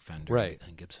operations like Fender Right.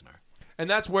 and Gibson are. And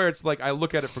that's where it's like I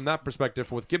look at it from that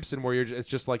perspective with Gibson, where it's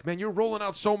just like, man, you're rolling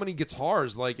out so many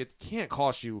guitars, like it can't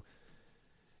cost you.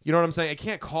 You know what I'm saying? It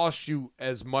can't cost you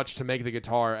as much to make the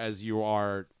guitar as you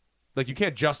are. Like you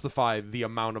can't justify the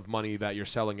amount of money that you're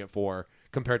selling it for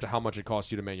compared to how much it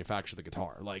costs you to manufacture the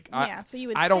guitar. Like, Yeah, so you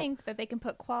would I don't. think that they can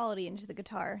put quality into the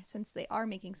guitar since they are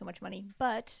making so much money.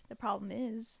 But the problem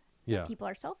is that Yeah. people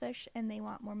are selfish and they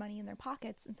want more money in their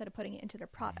pockets instead of putting it into their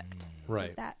product. Right.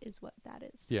 So that is what that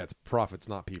is. Yeah, it's profits,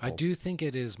 not people. I do think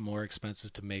it is more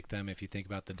expensive to make them if you think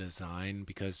about the design,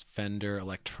 because Fender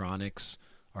electronics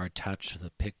are attached to the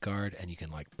pick guard and you can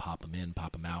like pop them in,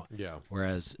 pop them out. Yeah.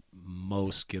 Whereas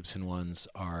most Gibson ones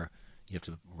are, you have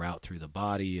to route through the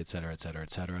body, et cetera, et cetera, et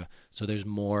cetera. So there's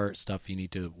more stuff you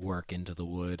need to work into the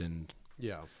wood. And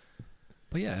Yeah.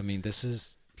 but yeah, I mean, this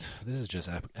is just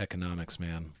economics,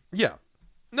 man. Yeah.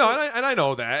 No, and I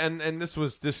know that, and this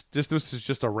was this was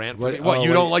just a rant. For What- me. What, oh, you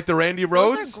what- don't like the Randy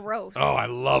Rhodes? Those are gross. Oh, I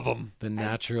love them. The do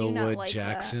natural not wood like that.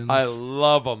 Jacksons. I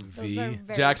love them. Those are V.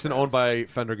 very Jackson, owned gross. by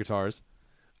Fender Guitars.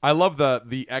 I love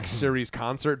the X Series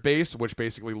concert bass, which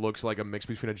basically looks like a mix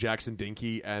between a Jackson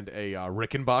Dinky and a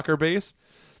Rickenbacker bass.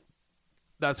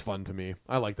 That's fun to me.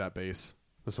 I like that bass.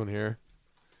 This one here.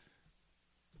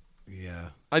 Yeah.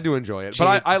 I do enjoy it, Jade,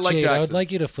 but I like Jade, Jackson. I would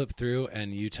like you to flip through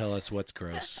and you tell us what's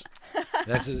gross.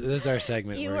 This is our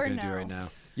segment You we're or going to do no. right now.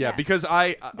 Yeah, Yeah. because This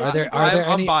Are there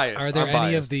I'm any biased. Are there I'm any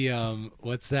biased. of the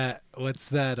what's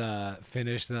that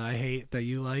finish that I hate that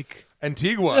you like?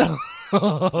 Antigua?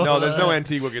 No, there's no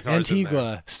Antigua guitars in there.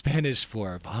 Antigua, Spanish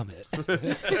for vomit.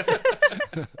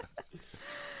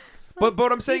 But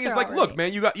what I'm saying These is are like, all look, right.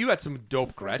 man, you got some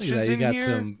dope Gretches you in got here.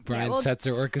 some Brian well,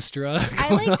 Setzer orchestra. I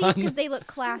like these because they look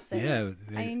classic. Yeah,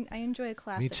 I enjoy a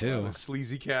classic. me too. look. Those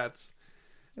sleazy cats.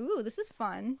 Ooh, this is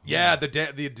fun. Yeah, the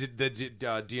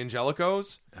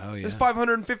D'Angelicos. Oh yeah. It's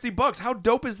 $550. How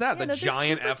dope is that? Yeah, the those are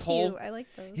giant super F-hole. cute. I like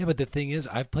those. Yeah, but the thing is,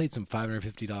 I've played some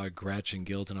 $550 Gretsch and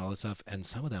Guilds and all this stuff, and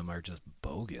some of them are just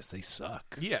bogus. They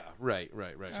suck. Yeah, right.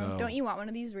 So- Don't you want one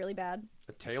of these really bad?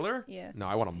 A Taylor? Yeah. No,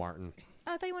 I want a Martin.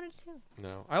 Oh, I thought you wanted to.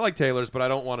 No, I like Taylors, but I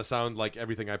don't want to sound like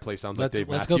everything I play sounds like Dave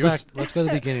Let's Matthews. go back. Let's go to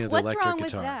the beginning of the What's electric wrong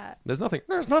guitar. with that?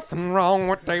 There's nothing wrong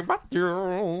with Dave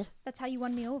Matthews. That's how you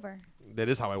won me over. That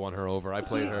is how I won her over. I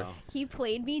played her. He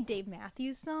played me Dave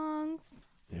Matthews songs,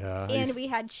 Yeah. and we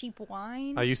had cheap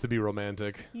wine. I used to be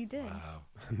romantic. You did. Wow.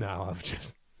 Now I'm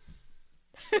just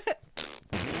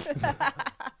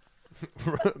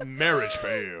marriage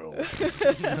fail.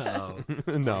 No,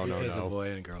 no, because no. of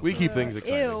boy and girl. We keep things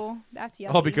exciting. Ew, that's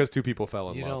yucky. All because two people fell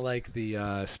in You love. don't like the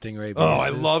Stingray. Oh, I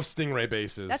basses? love Stingray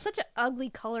basses. That's such an ugly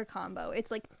color combo.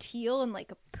 It's like teal and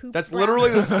like a poop. That's brown.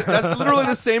 literally the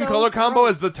That's same so color combo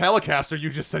as the gross. Telecaster you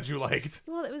just said you liked.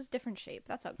 Well, it was different shape.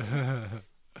 That's ugly.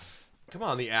 Come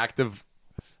on, the active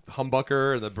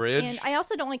humbucker and the bridge. And I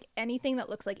also don't like anything that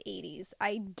looks like 80s.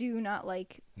 I do not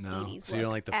like No, 80s. so you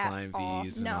don't like the at flying all.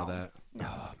 V's and no. all that. No.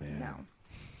 Oh, man. No.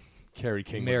 Carrie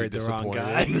King Married would be the wrong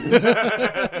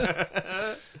disappointed.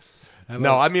 How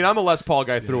No, about- I mean I'm a Les Paul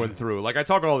guy through and through. Like I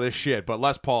talk all this shit, but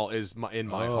Les Paul is in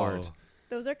my Oh, heart.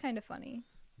 Those are kind of funny.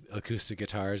 acoustic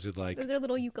guitars with like Those are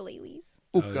little ukuleles.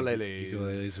 Ukuleles.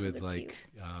 ukuleles with They're like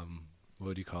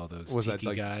what do you call those? Was that, Tiki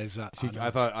like, guys. I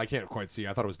thought I can't quite see.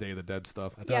 I thought it was Day of the Dead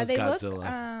stuff. I thought Yeah, it they was look.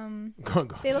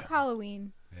 Godzilla. They look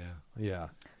Halloween. Yeah. Yeah,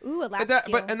 Ooh, a lap And that-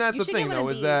 steel. and that's You the should thing, get one though,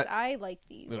 of is these. that- I like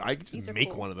these. I could These just are make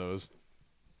cool. one of those.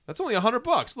 That's only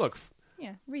 $100. Look,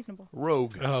 Yeah, reasonable.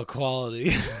 Rogue. Oh,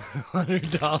 quality.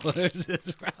 $100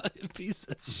 is probably a piece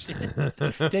of shit. Take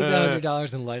that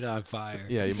 $100 and light it on fire.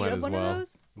 Yeah, you Do might you have as one well. of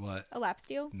those? What? A lap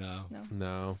steel? No. No.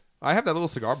 No, I have that little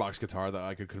cigar box guitar that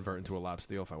I could convert into a lap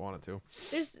steel if I wanted to.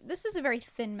 This is a very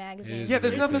thin magazine. is Yeah,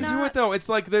 there's very nothing thin. to it though. It's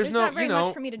like there's no, not very you know,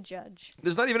 much for me to judge.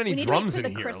 there's not even any We need to wait drums for in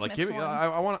the here. Like, Christmas give me, one.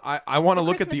 I want to The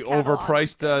look at the Christmas catalog.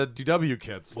 overpriced DW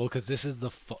kits. Well, because this is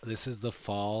the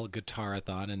fall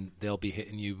guitarathon, and they'll be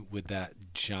hitting you with that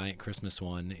giant Christmas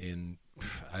one in,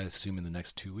 I assume, in the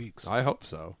next 2 weeks. I hope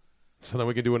so. So then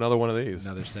we can do another one of these.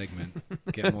 Another segment,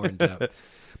 get more in depth.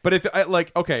 But if I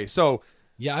like, okay, so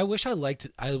Yeah, I wish I liked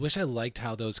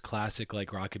how those classic like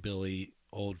rockabilly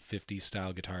old 50s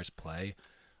style guitars play.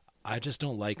 I just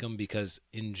don't like them because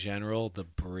in general the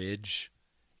bridge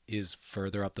is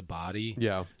further up the body.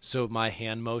 Yeah. So my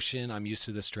hand motion, I'm used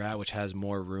to the Strat, which has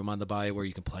more room on the body where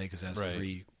you can play because it has Right.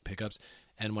 3 pickups.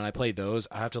 And when I play those,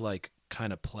 I have to like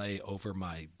kind of play over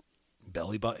my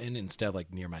belly button instead of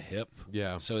like near my hip.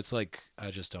 Yeah. So it's like I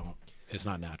just don't. It's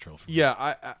not natural for me.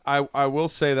 Yeah, I will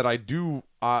say that I do.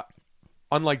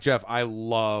 Unlike Jeff, I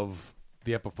love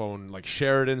the Epiphone like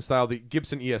Sheridan style, the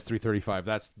Gibson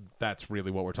ES335. That's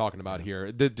really what we're talking about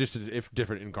here. Just if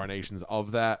different incarnations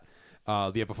of that.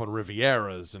 The Epiphone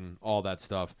Rivieras and all that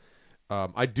stuff.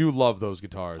 I do love those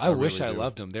guitars. I wish really I do.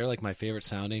 loved them. They're like my favorite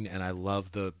sounding, and I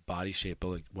love the body shape. But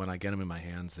like, when I get them in my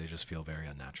hands, they just feel very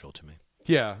unnatural to me.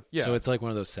 Yeah, yeah. So it's like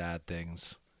one of those sad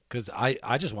things because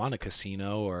I just want a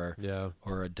Casino or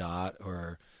a Dot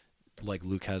or like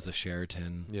Luke has the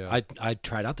Sheraton. Yeah. I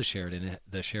tried out the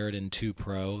Sheridan 2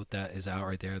 Pro that is out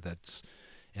right there. It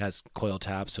has coil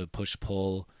taps, so push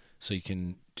pull, so you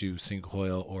can do single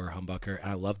coil or humbucker. And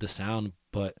I love the sound,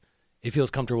 but it feels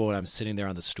comfortable when I'm sitting there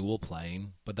on the stool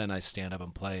playing. But then I stand up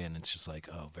and play, and it's just like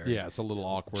very it's a little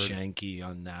awkward. janky,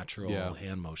 unnatural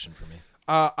hand motion for me.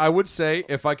 I would say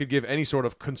if I could give any sort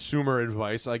of consumer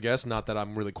advice, I guess, not that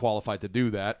I'm really qualified to do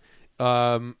that.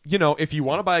 If you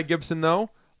want to buy a Gibson though,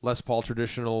 Les Paul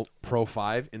Traditional Pro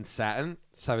 5 in satin,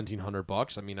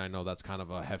 $1,700. I mean, I know that's kind of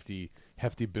a hefty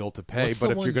bill to pay, What's but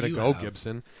the if one you're going to you go have?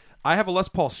 Gibson, I have a Les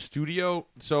Paul Studio.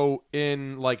 So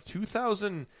in like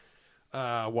 2000,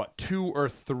 2 or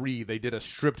 3, they did a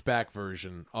stripped back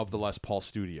version of the Les Paul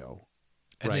Studio.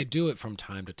 And they Right. do it from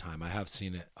time to time. I have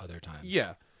seen it other times.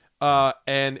 Yeah.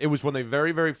 And it was when they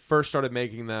very, very first started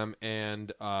making them, and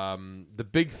the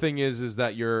big thing is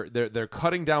that they're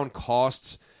cutting down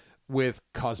costs with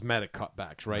cosmetic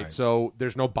cutbacks, right? Right. So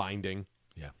there's no binding.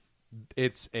 Yeah.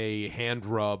 It's a hand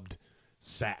rubbed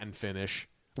satin finish,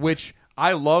 which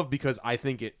I love because I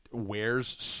think it wears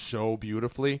so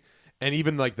beautifully. And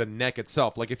even like the neck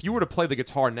itself, like if you were to play the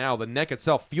guitar now, the neck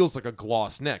itself feels like a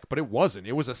gloss neck, but it wasn't.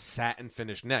 It was a satin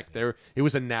finished neck. It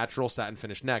was a natural satin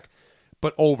finished neck.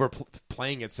 But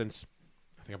playing it since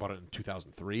I think I bought it in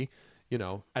 2003,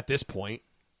 at this point,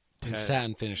 And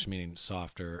satin finish meaning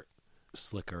softer,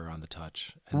 slicker on the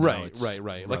touch. And now right, it's like an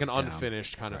rubbed down.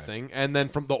 unfinished kind of Right. thing. And then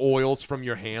from the oils from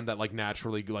your hand that like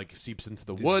naturally like seeps into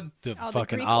the wood. The Oh, the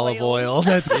fucking Greek olive oils.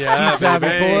 oil that Yeah, seeps out of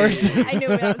baby. pores. I knew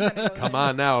it. I was going to go Come there.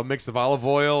 on now, a mix of olive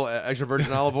oil, extra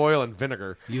virgin olive oil, and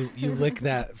vinegar. You lick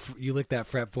that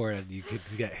fretboard and you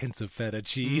get hints of feta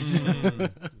cheese.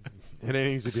 It ain't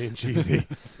easy being cheesy.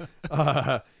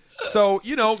 So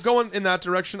going in that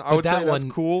direction, I But would say that that's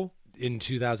one- cool. In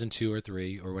 2002 or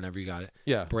 3 or whenever you got it,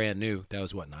 Yeah. brand new. That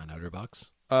was what,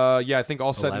 $900? Yeah, I think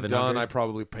all said and done, 1100? I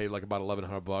probably paid like about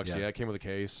 $1,100. Yeah. Yeah, it came with a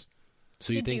case.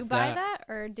 So you Did think you buy that,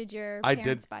 or did your I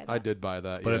parents did. buy that? I did buy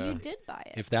that. But yeah. You did buy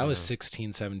it. if that was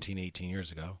 16, 17, 18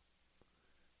 years ago,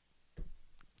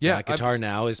 yeah, that guitar I've-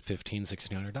 now is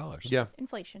 $1,500-$1,600. Yeah,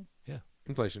 Inflation.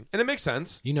 inflation, and it makes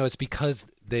sense. It's because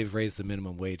they've raised the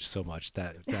minimum wage so much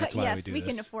that's why yes, we do we this.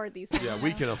 can afford these. Yeah,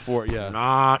 we can afford. Yeah,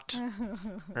 Not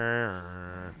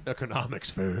economics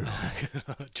fail.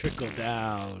 trickle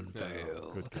down.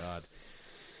 Oh, good God.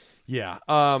 Yeah.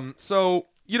 So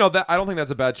that I don't think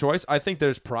that's a bad choice. I think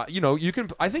there's pride.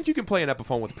 I think you can play an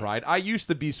Epiphone with pride. I used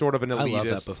to be sort of an elitist. I love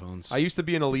Epiphones. I used to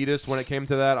be an elitist when it came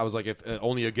to that. I was like, if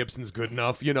only a Gibson's good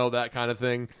enough, that kind of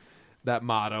thing. That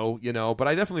motto, but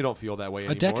I definitely don't feel that way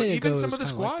anymore. decade Even ago, some it of the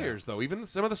was kinda like Squires, though, even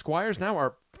some of the Squires now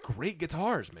are great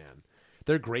guitars, man.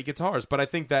 They're great guitars, but I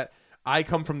think that I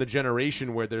come from the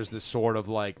generation where there's this sort of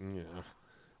like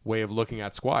way of looking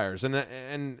at Squires, and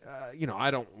I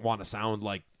don't want to sound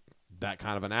like that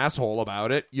kind of an asshole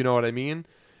about it. You know what I mean?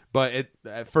 But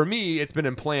for me, it's been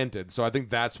implanted, so I think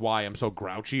that's why I'm so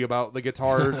grouchy about the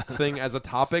guitar thing as a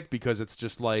topic, because it's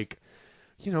just like,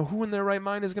 who in their right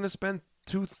mind is going to spend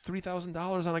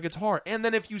 $2,000-$3,000 on a guitar? And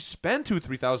then if you spend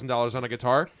 $2,000-$3,000 on a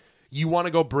guitar, you want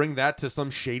to go bring that to some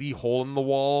shady hole in the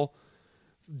wall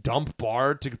dump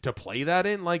bar to play that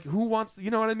in? Like, who wants?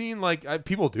 You know what I mean? Like,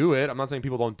 people do it. I'm not saying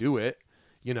people don't do it.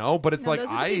 But it's No, like those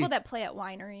are the people that play at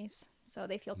wineries, so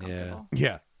they feel comfortable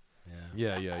yeah.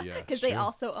 Yeah, because they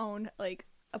also own like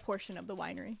a portion of the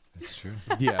winery. it's true.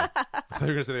 Yeah.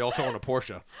 They're gonna say they also own a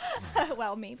Porsche.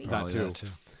 Well, maybe. That Probably too.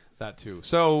 That too.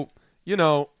 So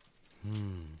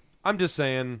I'm just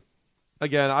saying.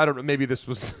 Again, I don't know. Maybe this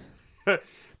was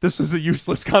a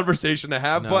useless conversation to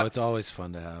have, No, but it's always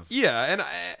fun to have. yeah,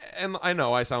 and I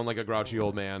know I sound like a grouchy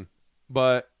old man,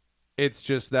 but it's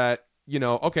just that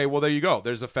okay, well there you go.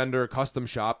 There's a Fender custom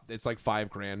shop. It's like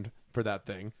 $5,000 for that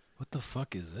thing. What the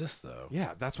fuck is this though?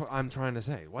 Yeah, that's what I'm trying to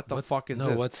say. What the What's- fuck is no,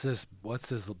 this? What's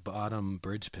this bottom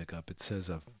bridge pickup? It says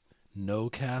a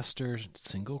No-caster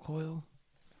single coil.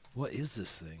 What is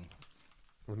this thing?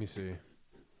 Let me see.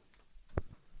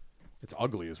 It's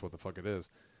ugly, is what the fuck it is.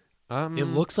 It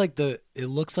looks like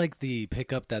the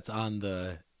pickup that's on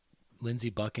the Lindsey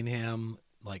Buckingham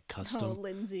like custom. Oh,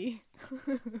 Lindsay.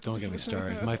 Don't get me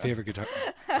started. My favorite guitar.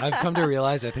 I've come to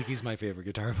realize I think he's my favorite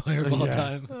guitar player of all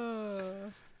time.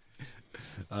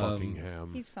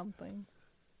 Buckingham. He's something.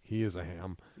 He is a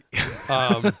ham.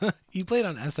 He played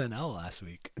on SNL last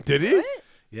week. Did he? What?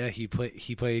 Yeah, he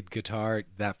played guitar,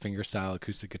 that fingerstyle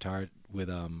acoustic guitar with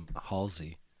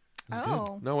Halsey. It was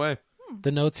Oh. No way. good.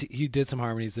 The notes he did some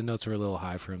harmonies. The notes were a little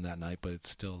high for him that night, but it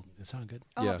sounded good.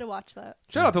 I'll Yeah. have to watch that.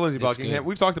 Shout out to Lindsey It's Buckingham. good.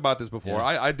 We've talked about this before. Yeah.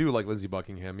 I do like Lindsey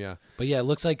Buckingham, yeah. But yeah, it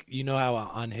looks like, you know how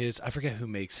on his, I forget who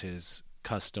makes his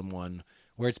custom one,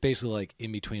 where it's basically like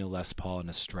in between a Les Paul and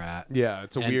a Strat. Yeah,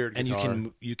 it's a weird and guitar.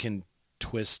 you can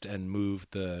twist and move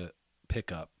the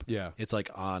pickup. Yeah. It's like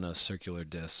on a circular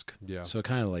disc. Yeah. So it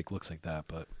kind of like looks like that,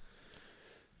 but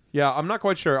Yeah, I'm not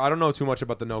quite sure. I don't know too much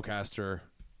about the no-caster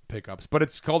pickups, but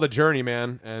it's called a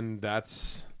Journeyman, and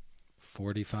that's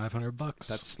 $4,500.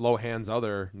 That's Lohan's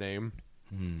other name.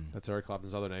 That's Eric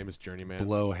Clapton's other name is Journeyman.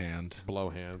 Blowhand.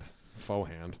 Blowhand. Faux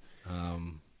hand.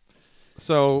 Um,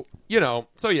 So,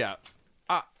 so yeah.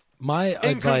 My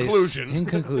In advice, conclusion. in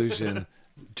conclusion,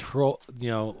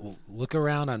 look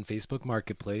around on Facebook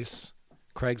Marketplace,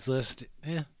 Craigslist,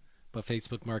 but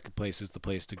Facebook Marketplace is the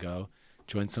place to go.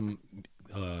 Join some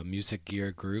music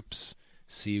gear groups,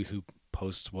 see who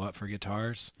posts what for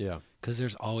guitars, Yeah. because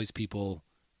there's always people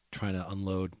trying to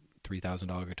unload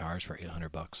 $3,000 guitars for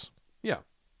 $800. Yeah.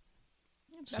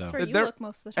 That's So- where you They're- look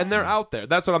most of the time. And they're out there.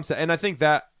 That's what I'm saying. And I think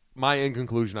that my in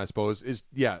conclusion, I suppose, is,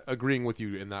 agreeing with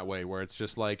you in that way, where it's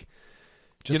just like,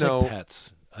 Just know, like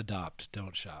pets, adopt,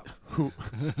 don't shop, who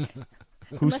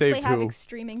Unless saved they have who?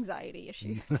 extreme anxiety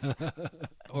issues.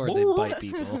 or they bite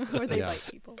people. Or they Yeah. bite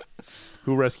people.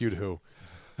 Who rescued who?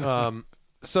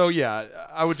 So, yeah,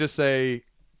 I would just say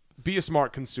be a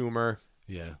smart consumer.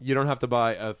 Yeah. You don't have to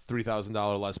buy a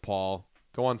 $3,000 Les Paul.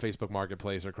 Go on Facebook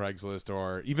Marketplace or Craigslist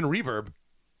or even Reverb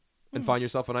and find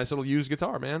yourself a nice little used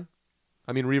guitar, man.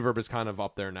 I mean, Reverb is kind of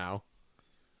up there now,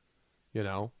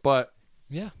 but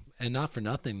Yeah, and not for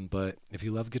nothing, but if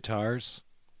you love guitars,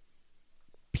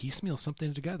 piecemeal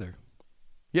something together.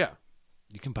 yeah.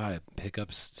 You can buy a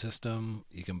pickup system.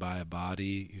 You can buy a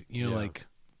body. Yeah. Like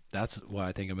that's what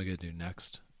I think I'm going to do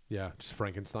next. Yeah, just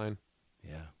Frankenstein.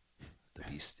 Yeah, the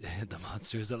beast, the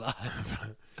monster is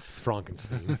alive. It's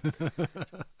Frankenstein.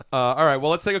 All right,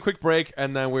 well, let's take a quick break,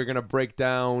 and then we're going to break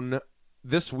down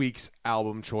this week's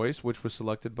album choice, which was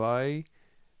selected by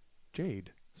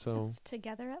Jade. So It's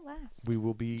Together at Last. we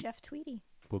will be Jeff Tweedy.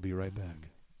 we'll be right back.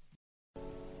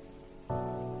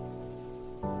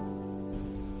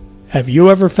 Have you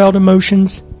ever felt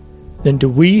emotions? Then do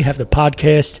we have the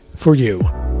podcast for you.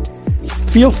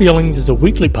 Feel Feelings is a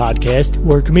weekly podcast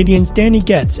where comedians Danny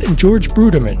Getz and George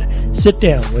Bruderman sit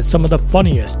down with some of the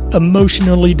funniest,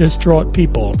 emotionally distraught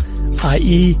people,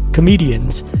 i.e.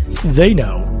 comedians, they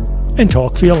know, and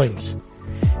talk feelings.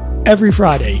 Every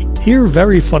Friday, hear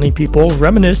very funny people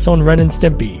reminisce on Ren and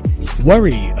Stimpy,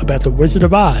 worry about the Wizard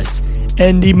of Oz,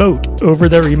 and emote over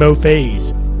their emo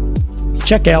phase.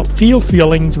 Check out Feel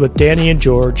Feelings with Danny and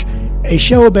George, a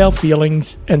show about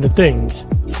feelings and the things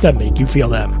that make you feel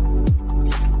them.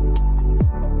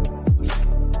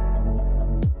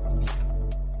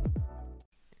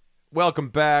 Welcome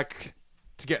back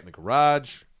to Get in the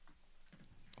Garage.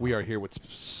 We are here with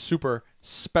super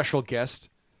special guest,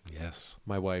 Yes.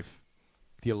 my wife,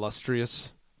 the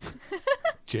illustrious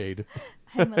Jade.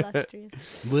 I'm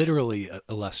illustrious. Literally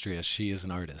illustrious. She is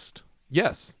an artist.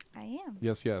 Yes, I am.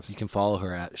 yes. You can follow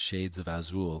her at Shades of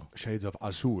Azul. Shades of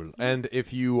Azul. And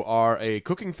if you are a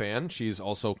cooking fan, she's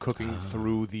also cooking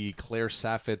through the Claire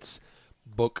Saffitz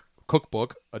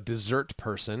cookbook, A Dessert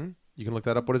Person. You can look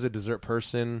that up. What is it? Dessert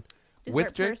Person Dessert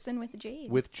with Jade? person with Jade.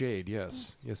 With Jade,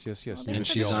 yes. Yes. Well, You thanks can And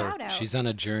for see the all shout the outs. she's on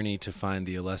a journey to find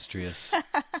the illustrious,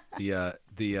 the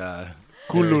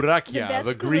Koulurakia, best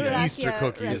the Greek koulurakia Easter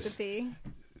cookies. recipe.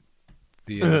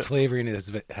 the flavoring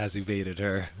has evaded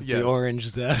her. Yes. The orange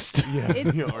zest. Yeah,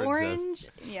 It's the orange. zest.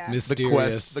 Yeah.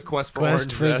 Mysterious. The quest for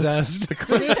orange zest.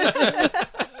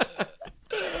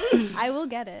 I will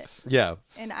get it. Yeah,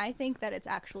 And I think that it's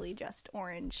actually just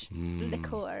orange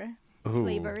liqueur Ooh.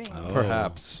 flavoring. Oh.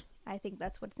 perhaps. I think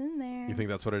that's what's in there. You think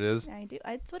that's what it is? I do.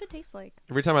 It's what it tastes like.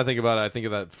 Every time I think about it, I think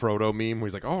of that Frodo meme where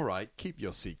he's like, all right, keep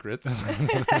your secrets.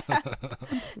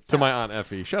 To my Aunt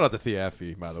Effie. Shout out to Thea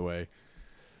Effie, by the way,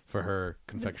 for her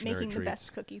confectionery Making treats. the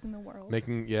best cookies in the world.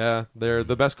 They're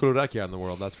the best koulurakia in the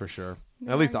world, that's for sure.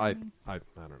 No At least I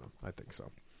argument. don't know. I think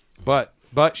so. But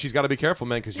she's got to be careful,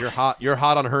 man, because you're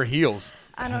hot on her heels.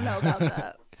 I don't know about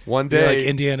that. One You're day, like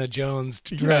Indiana Jones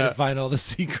trying Yeah. to find all the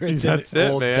secrets That's in it,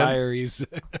 old man. diaries.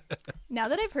 Now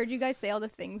that I've heard you guys say all the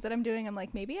things that I'm doing, I'm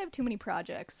like, maybe I have too many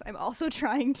projects. I'm also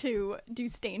trying to do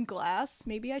stained glass.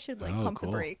 Maybe I should like Oh, pump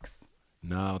cool. the brakes.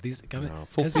 No, these full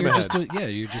 'cause steam you're just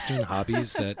ahead. you're just doing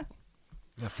hobbies that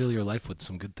fill your life with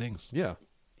some good things, yeah.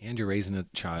 and you're raising a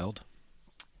child.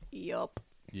 Yup.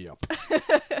 Yep.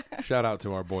 Shout out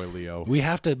to our boy Leo. We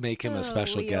have to make him Oh, a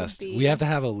special Leo guest. B. We have to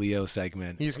have a Leo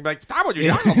segment. He's gonna be like,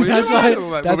 That's why-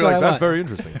 We'll be that's what like, I that's want. very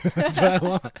interesting. That's what I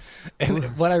want.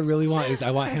 And what I really want is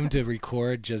I want him to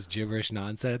record just gibberish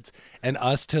nonsense and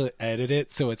us to edit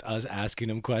it so it's us asking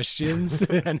him questions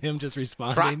and him just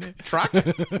responding. Truck?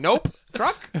 Nope.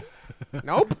 Truck?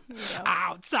 Nope. Yep.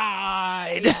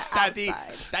 Outside. Daddy,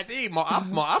 Outside. Daddy, more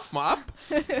up.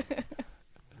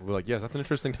 We're like, yes, that's an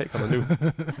interesting take on the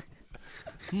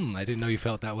new. I didn't know you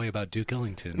felt that way about Duke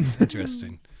Ellington.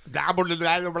 Interesting.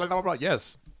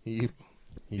 Yes, he's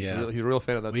Yeah. he's a real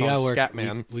fan of that We song, gotta work. Scat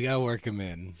Man. We gotta work him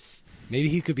in. Maybe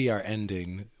he could be our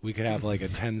ending. We could have like a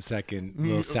 10-second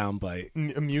little soundbite.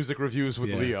 Music reviews with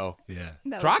Yeah. Leo. Yeah. That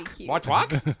would Truck? be cute. What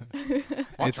truck?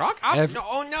 What It's truck? Up? ev-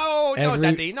 no, every-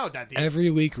 Daddy, no, Daddy. Every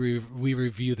week we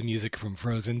review the music from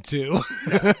Frozen 2.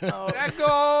 Oh, Let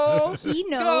go. he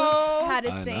knows Go. how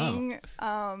to I know.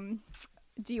 sing.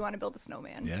 Do you want to build a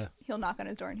snowman? Yeah. He'll knock on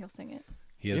his door and he'll sing it.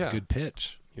 He has Yeah. good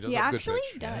pitch. He does He have actually good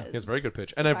pitch. does. He has very good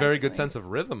pitch and a very good Surprisingly. sense of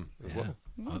rhythm as Yeah.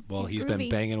 well. Well, He's he's been groovy.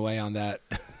 banging away on that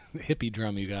hippie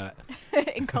drum you got.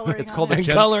 And coloring. It's on called it. And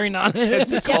Gem- coloring on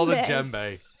it. It's called a Djembe.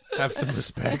 djembe. Have some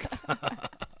respect.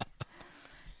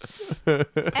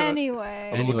 Anyway.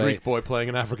 A little Anyway. Greek boy playing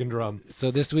an African drum.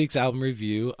 So this week's album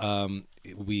review,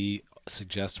 we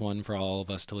suggest one for all of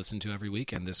us to listen to every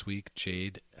week, and this week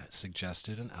Jade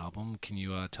suggested an album. Can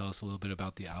you tell us a little bit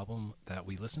about the album that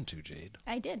we listened to, Jade?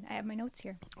 I did. I have my notes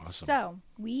here. Awesome. So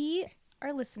we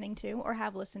are listening to, or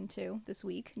have listened to this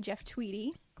week, Jeff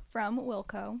Tweedy from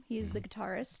Wilco. He is the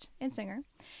guitarist and singer,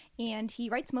 and he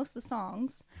writes most of the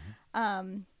songs.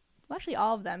 Well, actually,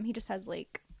 all of them. He just has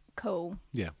like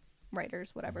Yeah.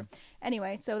 writers, whatever.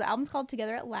 Anyway, so the album's called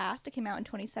Together at Last. It came out in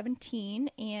 2017,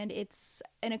 and it's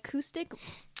an acoustic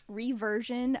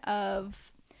reversion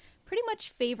of pretty much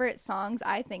favorite songs.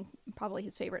 I think probably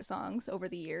his favorite songs over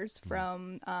the years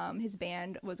from his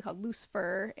band. Was called Loose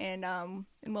Fur and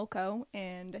Wilco,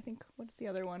 and I think what's the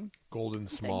other one Golden that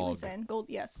he Smog. was in? Gold,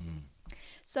 yes.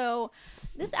 So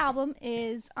this album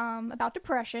is about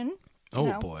depression. Oh,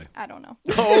 No, boy. I don't know.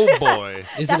 Oh boy.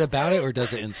 Is it about it or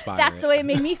does it inspire That's it? the way it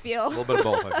made me feel. A little bit of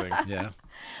both, I think. Yeah.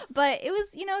 But it was,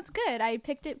 it's good. I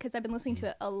picked it because I've been listening to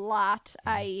it a lot.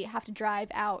 I have to drive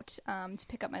out to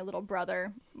pick up my little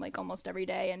brother like almost every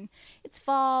day. And it's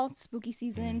fall, it's spooky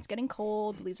season, it's getting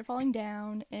cold, the leaves are falling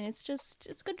down, and it's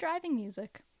good driving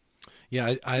music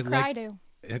Yeah, I to cry like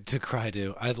to. to cry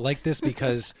to. I like this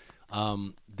because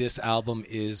this album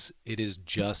is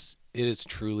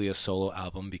truly a solo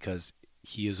album because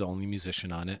he is the only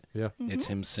musician on it. Yeah. It's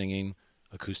him singing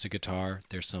acoustic guitar.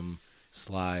 There's some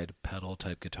slide pedal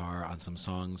type guitar on some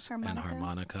songs and Harmonica.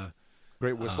 harmonica.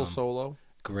 Great whistle solo.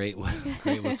 Great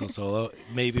whistle solo.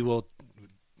 Maybe we'll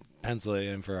pencil it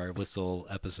in for our whistle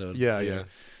episode. Yeah, later.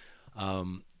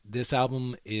 This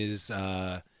album is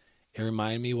it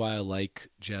reminded me why I like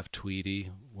Jeff Tweedy,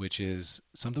 which is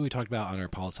something we talked about on our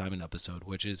Paul Simon episode,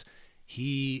 which is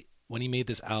when he made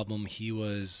this album, he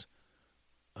was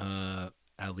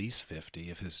at least 50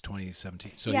 if it's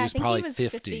 2017. So Yeah, he I was think probably he was 50.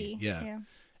 50. Yeah. Yeah.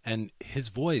 And his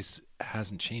voice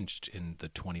hasn't changed in the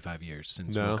 25 years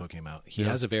since No. Wilco came out. He Yeah.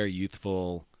 has a very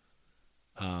youthful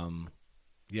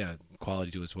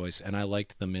quality to his voice, and I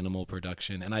liked the minimal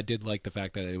production, and I did like the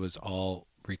fact that it was all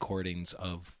recordings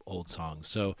of old songs.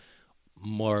 So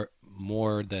more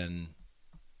than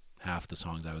half the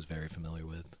songs I was very familiar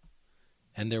with.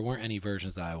 And there weren't any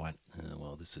versions that I went,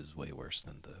 well, this is way worse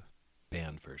than the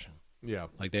band version. Yeah.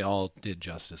 Like they all did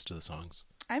justice to the songs.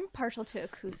 I'm partial to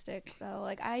acoustic though.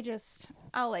 Like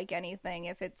I'll like anything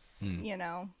if it's,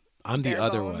 I'm the bare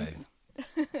other bones.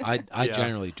 way. I Yeah.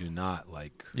 generally do not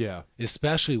like, Yeah.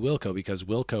 especially Wilco, because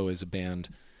Wilco is a band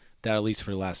that at least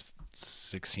for the last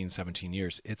 16, 17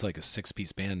 years, it's like a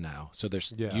 6-piece band now. So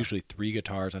there's Yeah. usually 3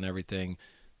 guitars on everything.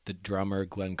 The drummer,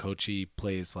 Glenn Kochi,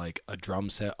 plays like a drum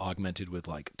set augmented with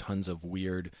like tons of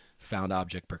weird found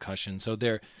object percussion. So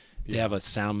they have a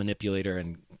sound manipulator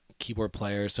and keyboard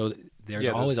player. So there's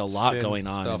always a lot synth going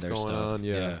on in their going stuff. on,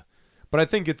 yeah. But I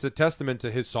think it's a testament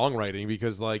to his songwriting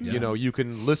because, like, you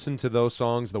can listen to those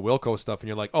songs, the Wilco stuff, and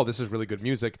you're like, oh, this is really good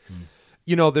music.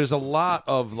 you know, there's a lot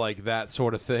of like that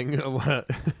sort of thing.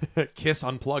 Kiss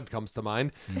Unplugged comes to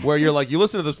mind, where you're like, you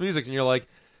listen to this music and you're like,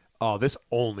 oh, this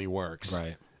only works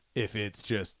if it's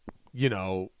just, you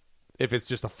know, if it's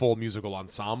just a full musical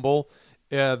ensemble.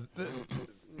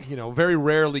 You know, very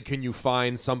rarely can you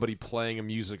find somebody playing a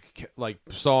music like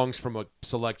songs from a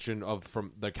selection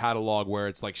from the catalog where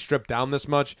it's like stripped down this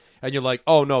much, and you're like,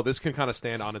 oh no, this can kind of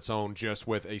stand on its own just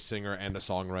with a singer and a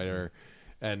songwriter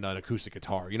and an acoustic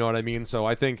guitar. You know what I mean? So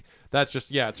I think that's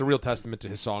just it's a real testament to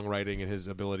his songwriting and his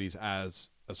abilities as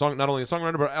a not only a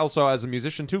songwriter but also as a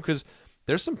musician too, because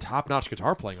there's some top-notch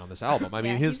guitar playing on this album. I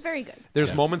mean, he's very good.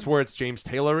 There's moments where it's James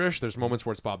Taylor-ish. There's moments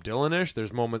where it's Bob Dylan-ish.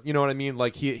 There's moments, you know what I mean?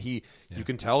 Like you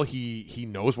can tell he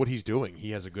knows what he's doing. He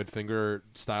has a good finger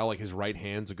style. Like his right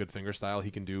hand's a good finger style.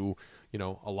 He can do, you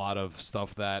know, a lot of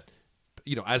stuff that,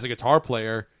 you know, as a guitar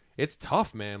player, it's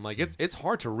tough, man. Like it's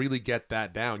hard to really get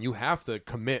that down. You have to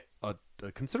commit a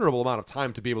considerable amount of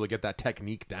time to be able to get that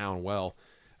technique down well.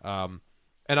 And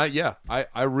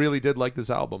I really did like this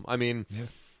album. I mean. Yeah.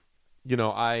 You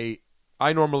know, I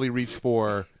normally reach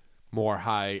for more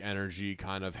high energy,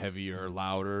 kind of heavier,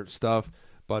 louder stuff,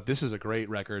 but this is a great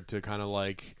record to kind of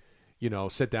like, you know,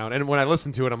 sit down. And when I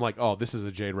listen to it, I'm like, oh, this is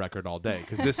a Jade record all day,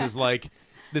 because this is like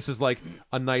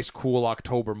a nice, cool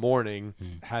October morning,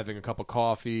 having a cup of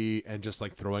coffee and just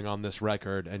like throwing on this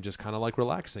record and just kind of like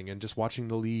relaxing and just watching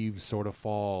the leaves sort of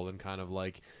fall and kind of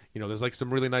like, you know, there's like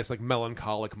some really nice like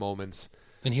melancholic moments.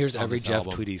 And here's every Jeff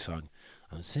Tweedy song.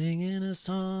 I'm singing a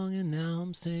song, and now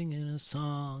I'm singing a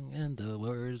song, and the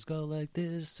words go like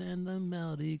this, and the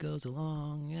melody goes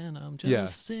along, and I'm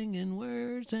just singing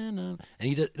words, and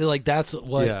he did, like that's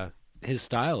what his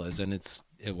style is, and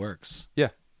it works. Yeah,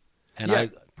 and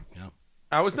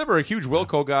I was never a huge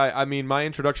Wilco guy. I mean, my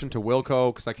introduction to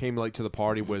Wilco, because I came late to the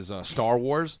party, was Star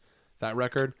Wars, that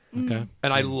record. Okay,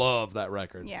 and I love that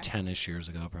record. 10-ish years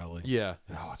ago, probably. Yeah.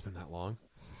 Oh, it's been that long.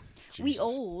 Jesus. We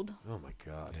old. Oh my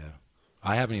god. Yeah.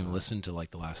 I haven't even listened to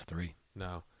like the last 3.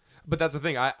 No, but that's the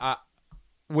thing. I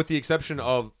with the exception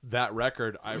of that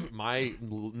record, my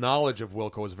knowledge of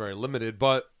Wilco is very limited.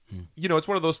 But you know, it's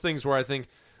one of those things where I think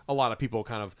a lot of people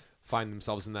kind of find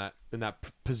themselves in that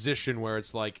position where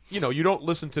it's like, you know, you don't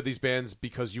listen to these bands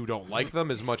because you don't like them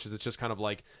as much as it's just kind of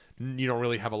like you don't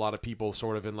really have a lot of people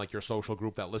sort of in like your social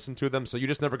group that listen to them, so you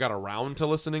just never got around to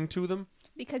listening to them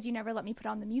because you never let me put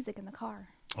on the music in the car.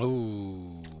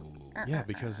 Oh, yeah,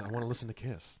 because I want to listen to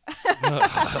Kiss.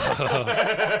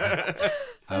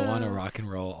 I want to rock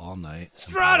and roll all night.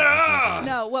 Strata!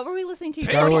 No, what were we listening to?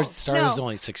 Star Wars was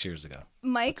only 6 years ago.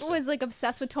 Mike was like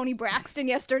obsessed with Tony Braxton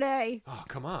yesterday. Oh,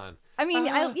 come on. I mean,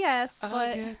 yes, but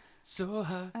I get so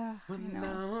high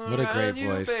what a great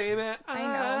voice. I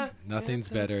know. Nothing's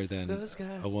better than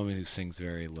a woman who sings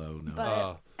very low notes.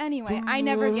 But anyway, I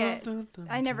never get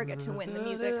to win the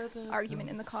music argument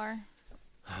in the car.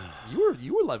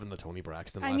 You were loving the Tony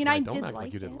Braxton last night. Don't act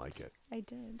like you didn't like it. I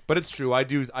did. But it's true. I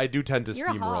do tend to You're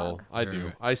a steamroll. hog. I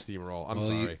do. I steamroll. I'm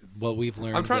sorry. What we've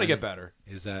learned. I'm trying to get better.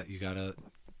 Is that you gotta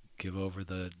give over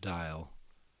the dial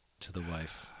to the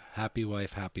wife. Happy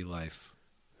wife, happy life.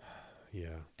 Yeah.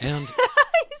 And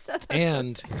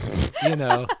you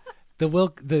know,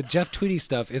 the Jeff Tweedy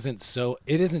stuff isn't so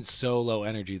low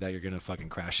energy that you're gonna fucking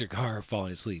crash your car or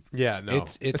falling asleep. Yeah, no.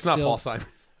 It's not Paul Simon.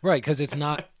 Right, because it's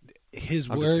not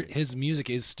his music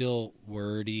is still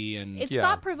wordy and it's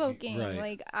thought-provoking. Right.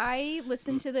 Like I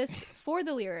listen to this for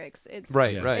the lyrics. It's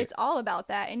right. It's all about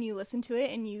that, and you listen to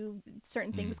it, and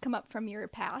certain things come up from your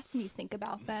past, and you think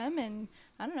about them, and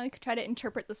I don't know. You could try to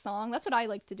interpret the song. That's what I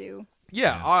like to do.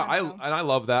 Yeah, I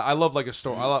love that. I love like a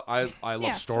story. I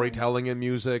love storytelling in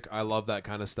music. I love that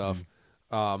kind of stuff.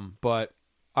 But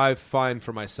I find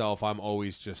for myself, I'm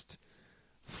always just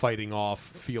fighting off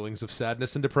feelings of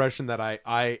sadness and depression that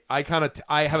I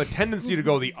have a tendency to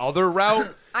go the other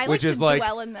route, which is like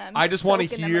dwell in them, I just want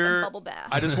to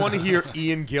hear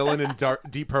Ian Gillan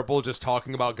and Deep Purple just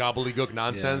talking about gobbledygook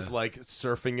nonsense like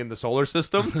surfing in the solar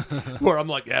system, where I'm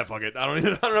like, yeah, fuck it, I don't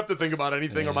have to think about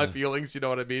anything or my feelings, you know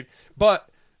what I mean? But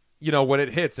you know, when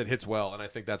it hits well, and I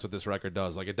think that's what this record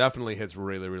does. Like, it definitely hits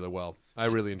really, really well. I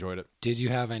really enjoyed it. Did you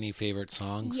have any favorite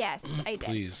songs? Yes, I did.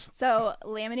 Please. So,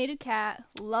 Laminated Cat,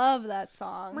 love that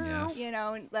song. Yes. You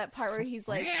know, that part where he's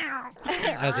like...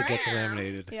 As it gets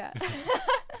laminated. Yeah.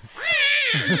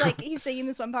 He's singing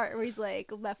this one part where he's like,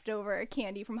 leftover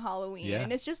candy from Halloween. Yeah.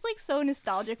 And it's just like so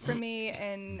nostalgic for me,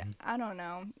 and I don't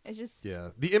know. It's just... Yeah,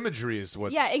 the imagery is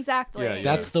what's... Yeah, exactly. Yeah.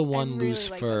 That's the one Loose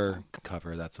Fur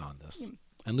cover that's on this.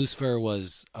 And Loose Fur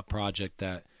was a project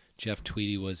that Jeff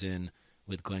Tweedy was in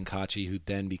with Glenn Kotche, who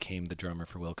then became the drummer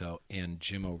for Wilco, and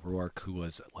Jim O'Rourke, who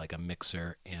was like a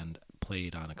mixer and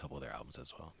played on a couple of their albums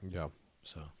as well. Yeah.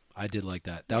 So I did like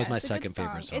that. That was my it's a good second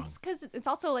favorite song. It's because it's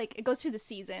also like it goes through the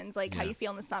seasons, like how Yeah. you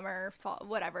feel in the summer, fall,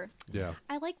 whatever. Yeah.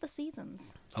 I like the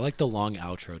seasons. I like the long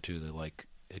outro too, the like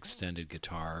extended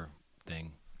guitar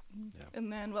thing.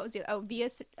 And then what was it? Oh, Via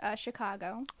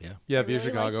Chicago. Yeah. Yeah, I Via really like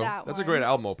Chicago. that That's a one. great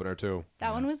album opener too.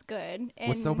 That one was good. And,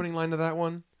 What's the opening line to that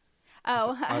one?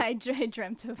 Oh, I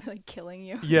dreamt of like killing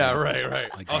you. Yeah,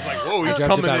 right. Like, I was like, whoa, I he's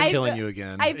dreamt coming about in. killing you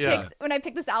again. I Yeah. picked when I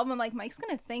picked this album. I'm like, Mike's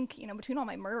gonna think, between all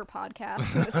my murder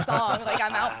podcasts and this song, like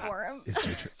I'm out for him.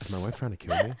 Is my wife trying to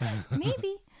kill me?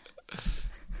 Maybe.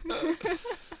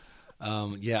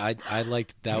 Yeah, I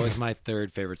liked that was my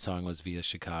third favorite song was Via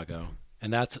Chicago.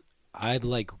 And I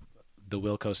like the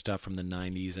Wilco stuff from the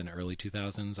 90s and early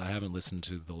 2000s. I haven't listened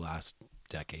to the last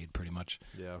decade pretty much.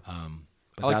 Yeah.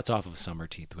 But I like- that's off of Summer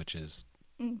Teeth, which is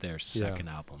their second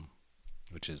album,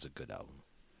 which is a good album.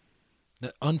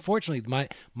 Unfortunately,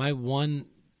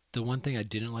 the one thing I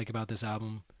didn't like about this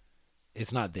album,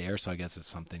 it's not there, so I guess it's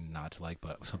something not to like,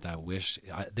 but something I wish.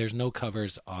 There's no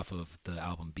covers off of the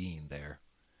album Being There,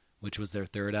 which was their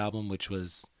third album, which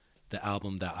was the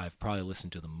album that I've probably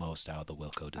listened to the most out of the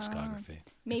Wilco discography.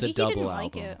 Maybe it's a he double didn't album.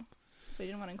 like it, so he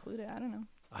didn't want to include it. I don't know.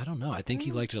 I don't know. I think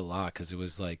he liked it a lot because it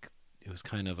was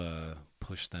kind of a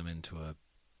push them into a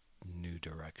new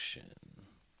direction.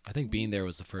 I think Being There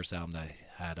was the first album that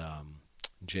had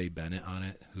Jay Bennett on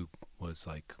it, who was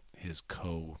like his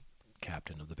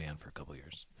co-captain of the band for a couple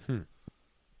years. Anyway.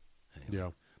 Yeah.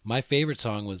 My favorite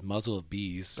song was Muzzle of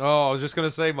Bees. Oh, I was just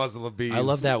gonna say Muzzle of Bees. I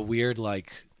love that weird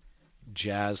like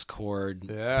jazz chord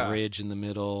Yeah. bridge in the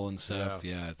middle and stuff.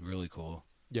 Yeah, really cool.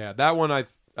 Yeah, that one and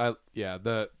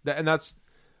that's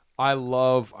I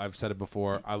love. I've said it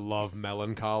before. I love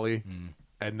Melancholy,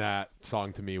 and that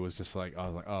song to me was just like I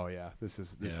was like, oh yeah, this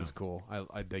is cool.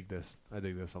 I dig this. I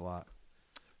dig this a lot.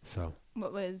 So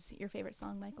What was your favorite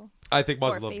song, Michael? I think Or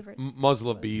Muzzle favorites.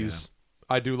 of Bees.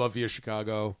 I do love Via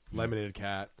Chicago, Lemonade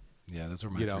Cat. Yeah, those were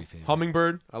my You three know, favorites.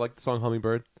 Hummingbird. I like the song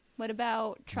Hummingbird. What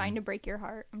about Trying to Break Your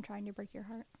Heart? I'm trying to break your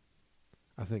heart.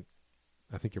 I think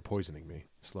you're poisoning me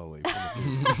slowly.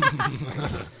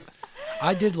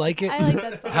 I did like it. I like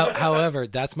that song. However,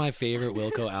 that's my favorite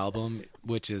Wilco album,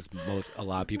 which is a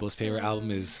lot of people's favorite album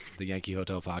is the Yankee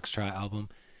Hotel Foxtrot album.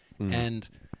 And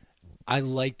I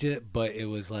liked it, but it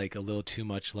was like a little too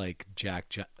much like Jack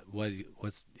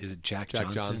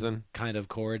Johnson kind of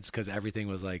chords because everything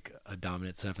was like a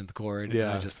dominant seventh chord. Yeah.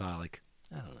 And I just thought like,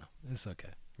 I don't know, it's okay.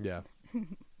 Yeah.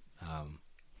 Um,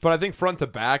 But I think front to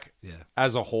back, yeah,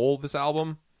 as a whole, this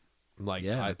album, like,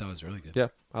 yeah, I I, thought it was really good. yeah,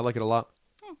 I like it a lot.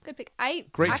 Oh, good pick. I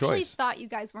Great actually choice. thought you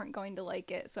guys weren't going to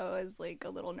like it, so I was like a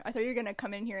little. I thought you were gonna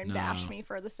come in here and No. bash me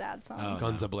for the sad songs. Oh.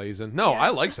 Guns a-blazing. No, Yeah. I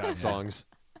like sad songs.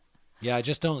 Yeah, I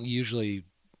just don't usually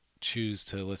choose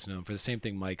to listen to them for the same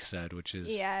thing Mike said, which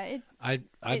is Yeah,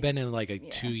 I've been in like a yeah.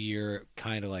 2-year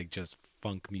kind of like just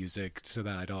funk music so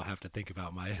that I don't have to think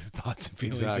about my thoughts and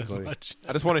feelings as Exactly. much.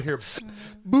 I just want to hear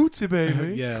Bootsy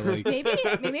Baby. Yeah, like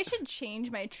maybe I should change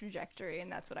my trajectory,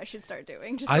 and that's what I should start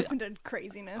doing. Just I- listen to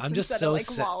craziness. I'm just instead so of, like,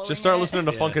 se- wallowing Just start in it. listening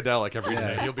to Yeah. Funkadelic every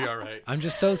day. Yeah. You'll be all right. I'm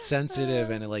just so sensitive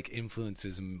and it like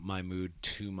influences my mood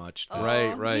too much. Oh, Right,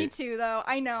 Me right. too, though.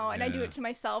 I know, and I do Yeah. it to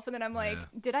myself, and then I'm like, Yeah.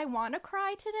 did I want to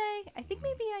cry today? I think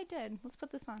maybe I did. Let's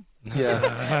put this on.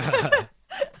 Yeah.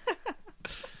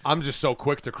 I'm just so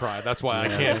quick to cry. That's why I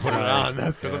Yeah, can't that's put it right. on.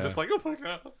 That's because I'm Yeah. just like, oh my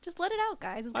God. Just let it out,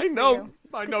 guys. It's I good for know. you.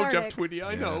 I It's know, Jeff cathartic. Tweedy.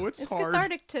 I know. It's It's hard.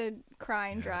 cathartic to cry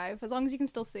and drive, as long as you can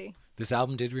still see. This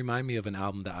album did remind me of an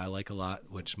album that I like a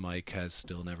lot, which Mike has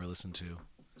still never listened to.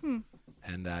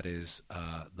 And that is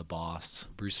The Boss,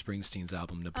 Bruce Springsteen's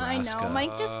album Nebraska. I know.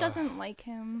 Mike just doesn't like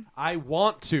him. I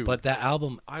want to. But that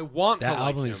album I want to that like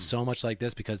album him. is so much like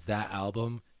this because that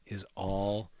album is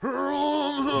all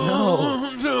no.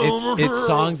 it's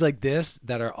songs like this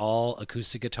that are all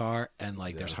acoustic guitar and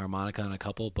like there's harmonica on a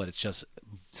couple, but it's just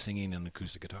singing and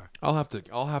acoustic guitar. I'll have to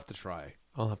try.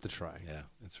 Yeah,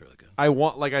 it's really good. I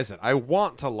want, like I said, I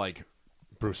want to like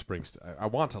Bruce Springsteen. I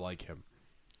want to like him.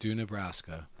 Do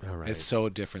Nebraska. All right. It's so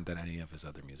different than any of his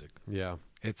other music. Yeah.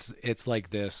 It's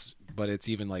like this, but it's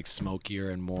even like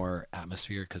smokier and more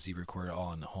atmosphere because he recorded all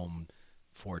on home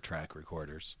 4-track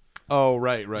recorders. Oh,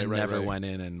 right. And never went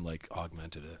in and like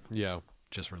augmented it. Yeah.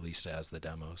 Just released it as the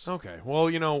demos. Okay.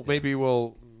 Well, maybe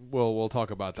we'll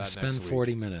talk about that Just next spend week.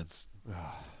 40 minutes.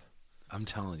 I'm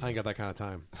telling you. I ain't got that kind of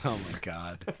time. Oh my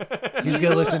God. He's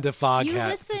gonna listen to you Foghat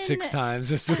listen- 6 times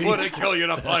this week. Would it kill you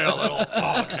to play a little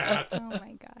Foghat? Oh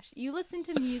my gosh. You listen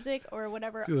to music or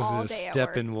whatever He listens all to day at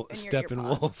work in your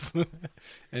Steppenwolf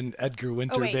and Edgar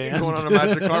Winter wait, Band. Going on a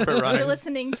magic carpet You're ride.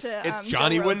 listening to It's Joe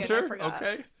Johnny Rogan, I Winter. forgot.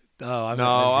 Okay. Oh, I'm No,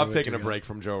 not Edgar I've taken a Winter break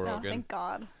from Joe Oh, Rogan. thank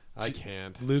God. I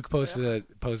can't. Luke posted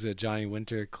a Johnny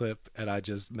Winter clip, and I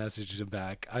just messaged him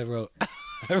back. I wrote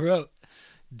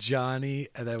Johnny,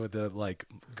 and then with the like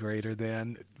greater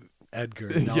than Edgar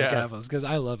in all capitals, because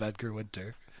I love Edgar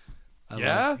Winter.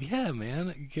 Yeah, man.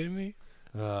 Are you kidding me?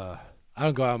 I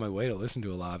don't go out of my way to listen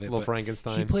to a lot of it. Little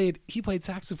Frankenstein. He played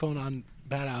saxophone on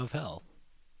Bat Out of Hell.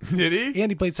 Did he?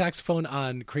 And he played saxophone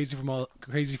on Crazy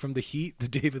from the Heat, the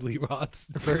David Lee Roth's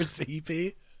first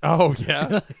EP. Oh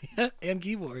yeah. And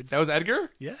keyboards. That was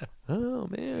Edgar? Yeah. Oh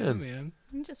man. Yeah, man.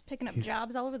 I'm just picking up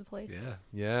jobs all over the place. Yeah.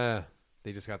 Yeah.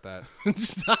 They just got that.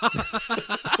 Stop.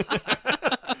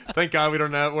 Thank God we're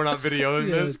not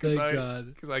videoing this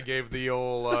because I gave the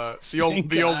old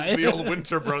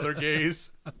Winter brother gaze.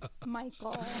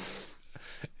 Michael.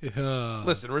 Yeah.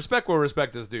 Listen, respect where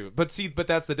respect is due. But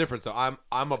that's the difference though.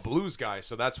 I'm a blues guy,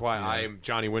 so that's why I'm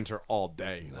Johnny Winter all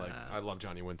day. Like I love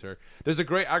Johnny Winter. There's a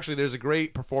great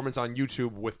performance on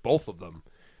YouTube with both of them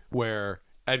where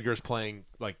Edgar's playing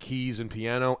like keys and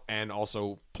piano and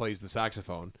also plays the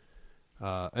saxophone.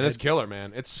 And it's killer,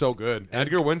 man. It's so good.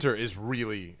 Edgar Winter is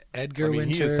really Winter.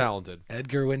 He is talented.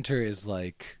 Edgar Winter is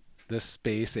like the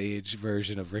space age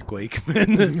version of Rick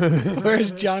Wakeman,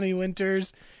 whereas Johnny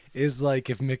Winters is like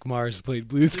if Mick Mars played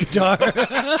blues guitar.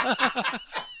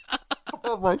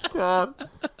 Oh my God,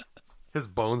 his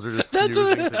bones are just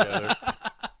fusing together.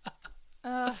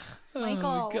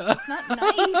 Michael, it's not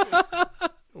nice.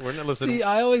 We're not listening. See,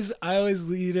 I always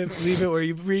leave it where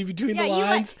you read between the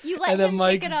lines, you let and then him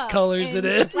Mike pick it up colors it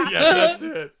and in. slap Yeah, that's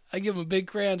it. I give him a big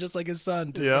crayon just like his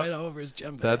son to write all over his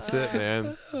djembe. That's it,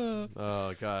 man.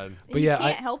 Oh God. But you yeah,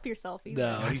 can't help yourself either.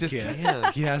 No, he just can't.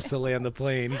 can't. He has to land the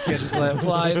plane. He can't just let it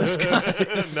fly in the sky.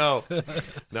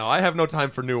 No, I have no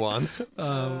time for nuance.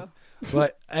 But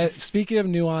speaking of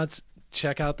nuance,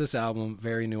 check out this album.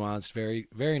 Very nuanced, very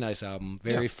very nice album.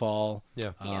 Very fall.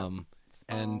 Yeah.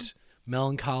 And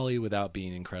melancholy without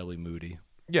being incredibly moody.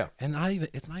 Yeah. And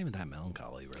it's not even that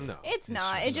melancholy, really. No. It's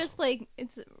not. It's just like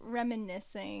it's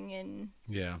reminiscing and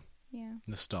Yeah. yeah.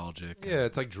 Nostalgic. Yeah,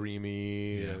 it's like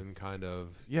dreamy and kind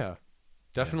of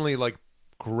definitely like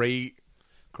great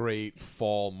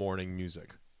fall morning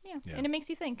music. Yeah, and it makes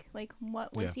you think, like,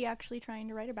 what was he actually trying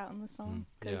to write about in the song?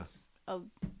 Because,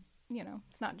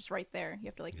 it's not just right there. You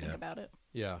have to, like, think about it.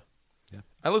 Yeah.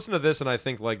 I listen to this and I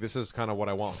think, like, this is kind of what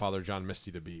I want Father John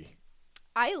Misty to be.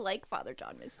 I like Father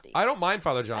John Misty. I don't mind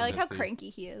Father John Misty. I like how cranky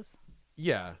he is.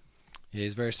 Yeah. Yeah,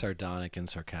 he's very sardonic and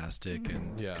sarcastic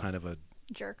and kind of a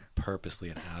jerk. Purposely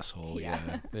an asshole,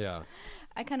 Yeah.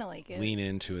 I kind of like it. Lean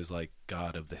into his, like,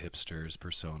 God of the hipsters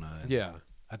persona. And yeah.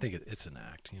 I think it's an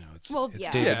act, it's yeah.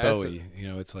 David Bowie,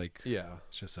 it's like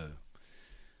it's just a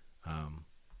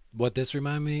what this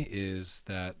remind me is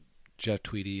that Jeff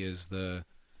Tweedy is the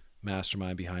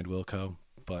mastermind behind Wilco,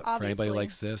 but for anybody who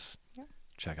likes this,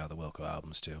 check out the Wilco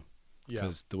albums too.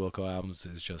 Because the Wilco albums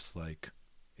is just like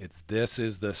this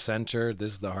is the center,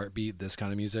 this is the heartbeat, this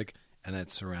kind of music, and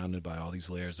it's surrounded by all these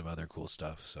layers of other cool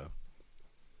stuff. So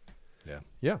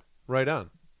yeah, right on.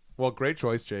 Well, great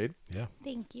choice, Jade. Yeah.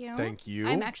 Thank you. Thank you.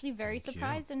 I'm actually very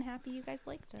surprised and happy you guys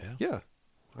liked it. Yeah.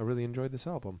 I really enjoyed this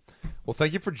album. Well,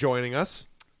 thank you for joining us,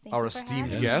 our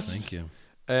esteemed guest. Thank you.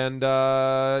 And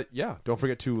don't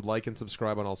forget to like and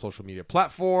subscribe on all social media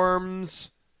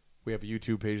platforms. We have a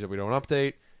YouTube page that we don't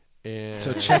update. And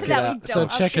so check it out.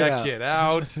 Check it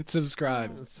out.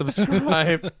 Subscribe.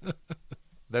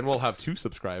 Then we'll have 2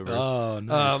 subscribers. Oh,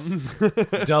 nice.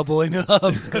 Doubling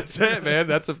up. That's it, man.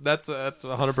 That's a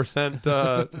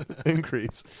 100%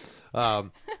 increase.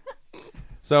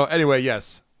 So anyway,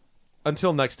 yes.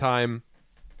 Until next time,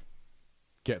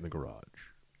 get in the garage.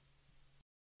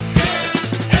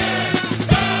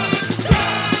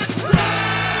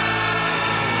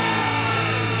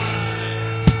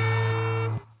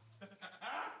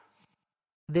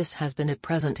 This has been a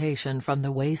presentation from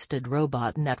the Wasted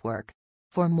Robot Network.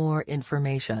 For more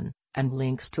information and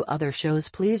links to other shows,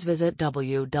 please visit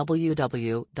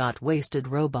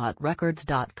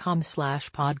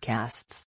www.wastedrobotrecords.com/podcasts.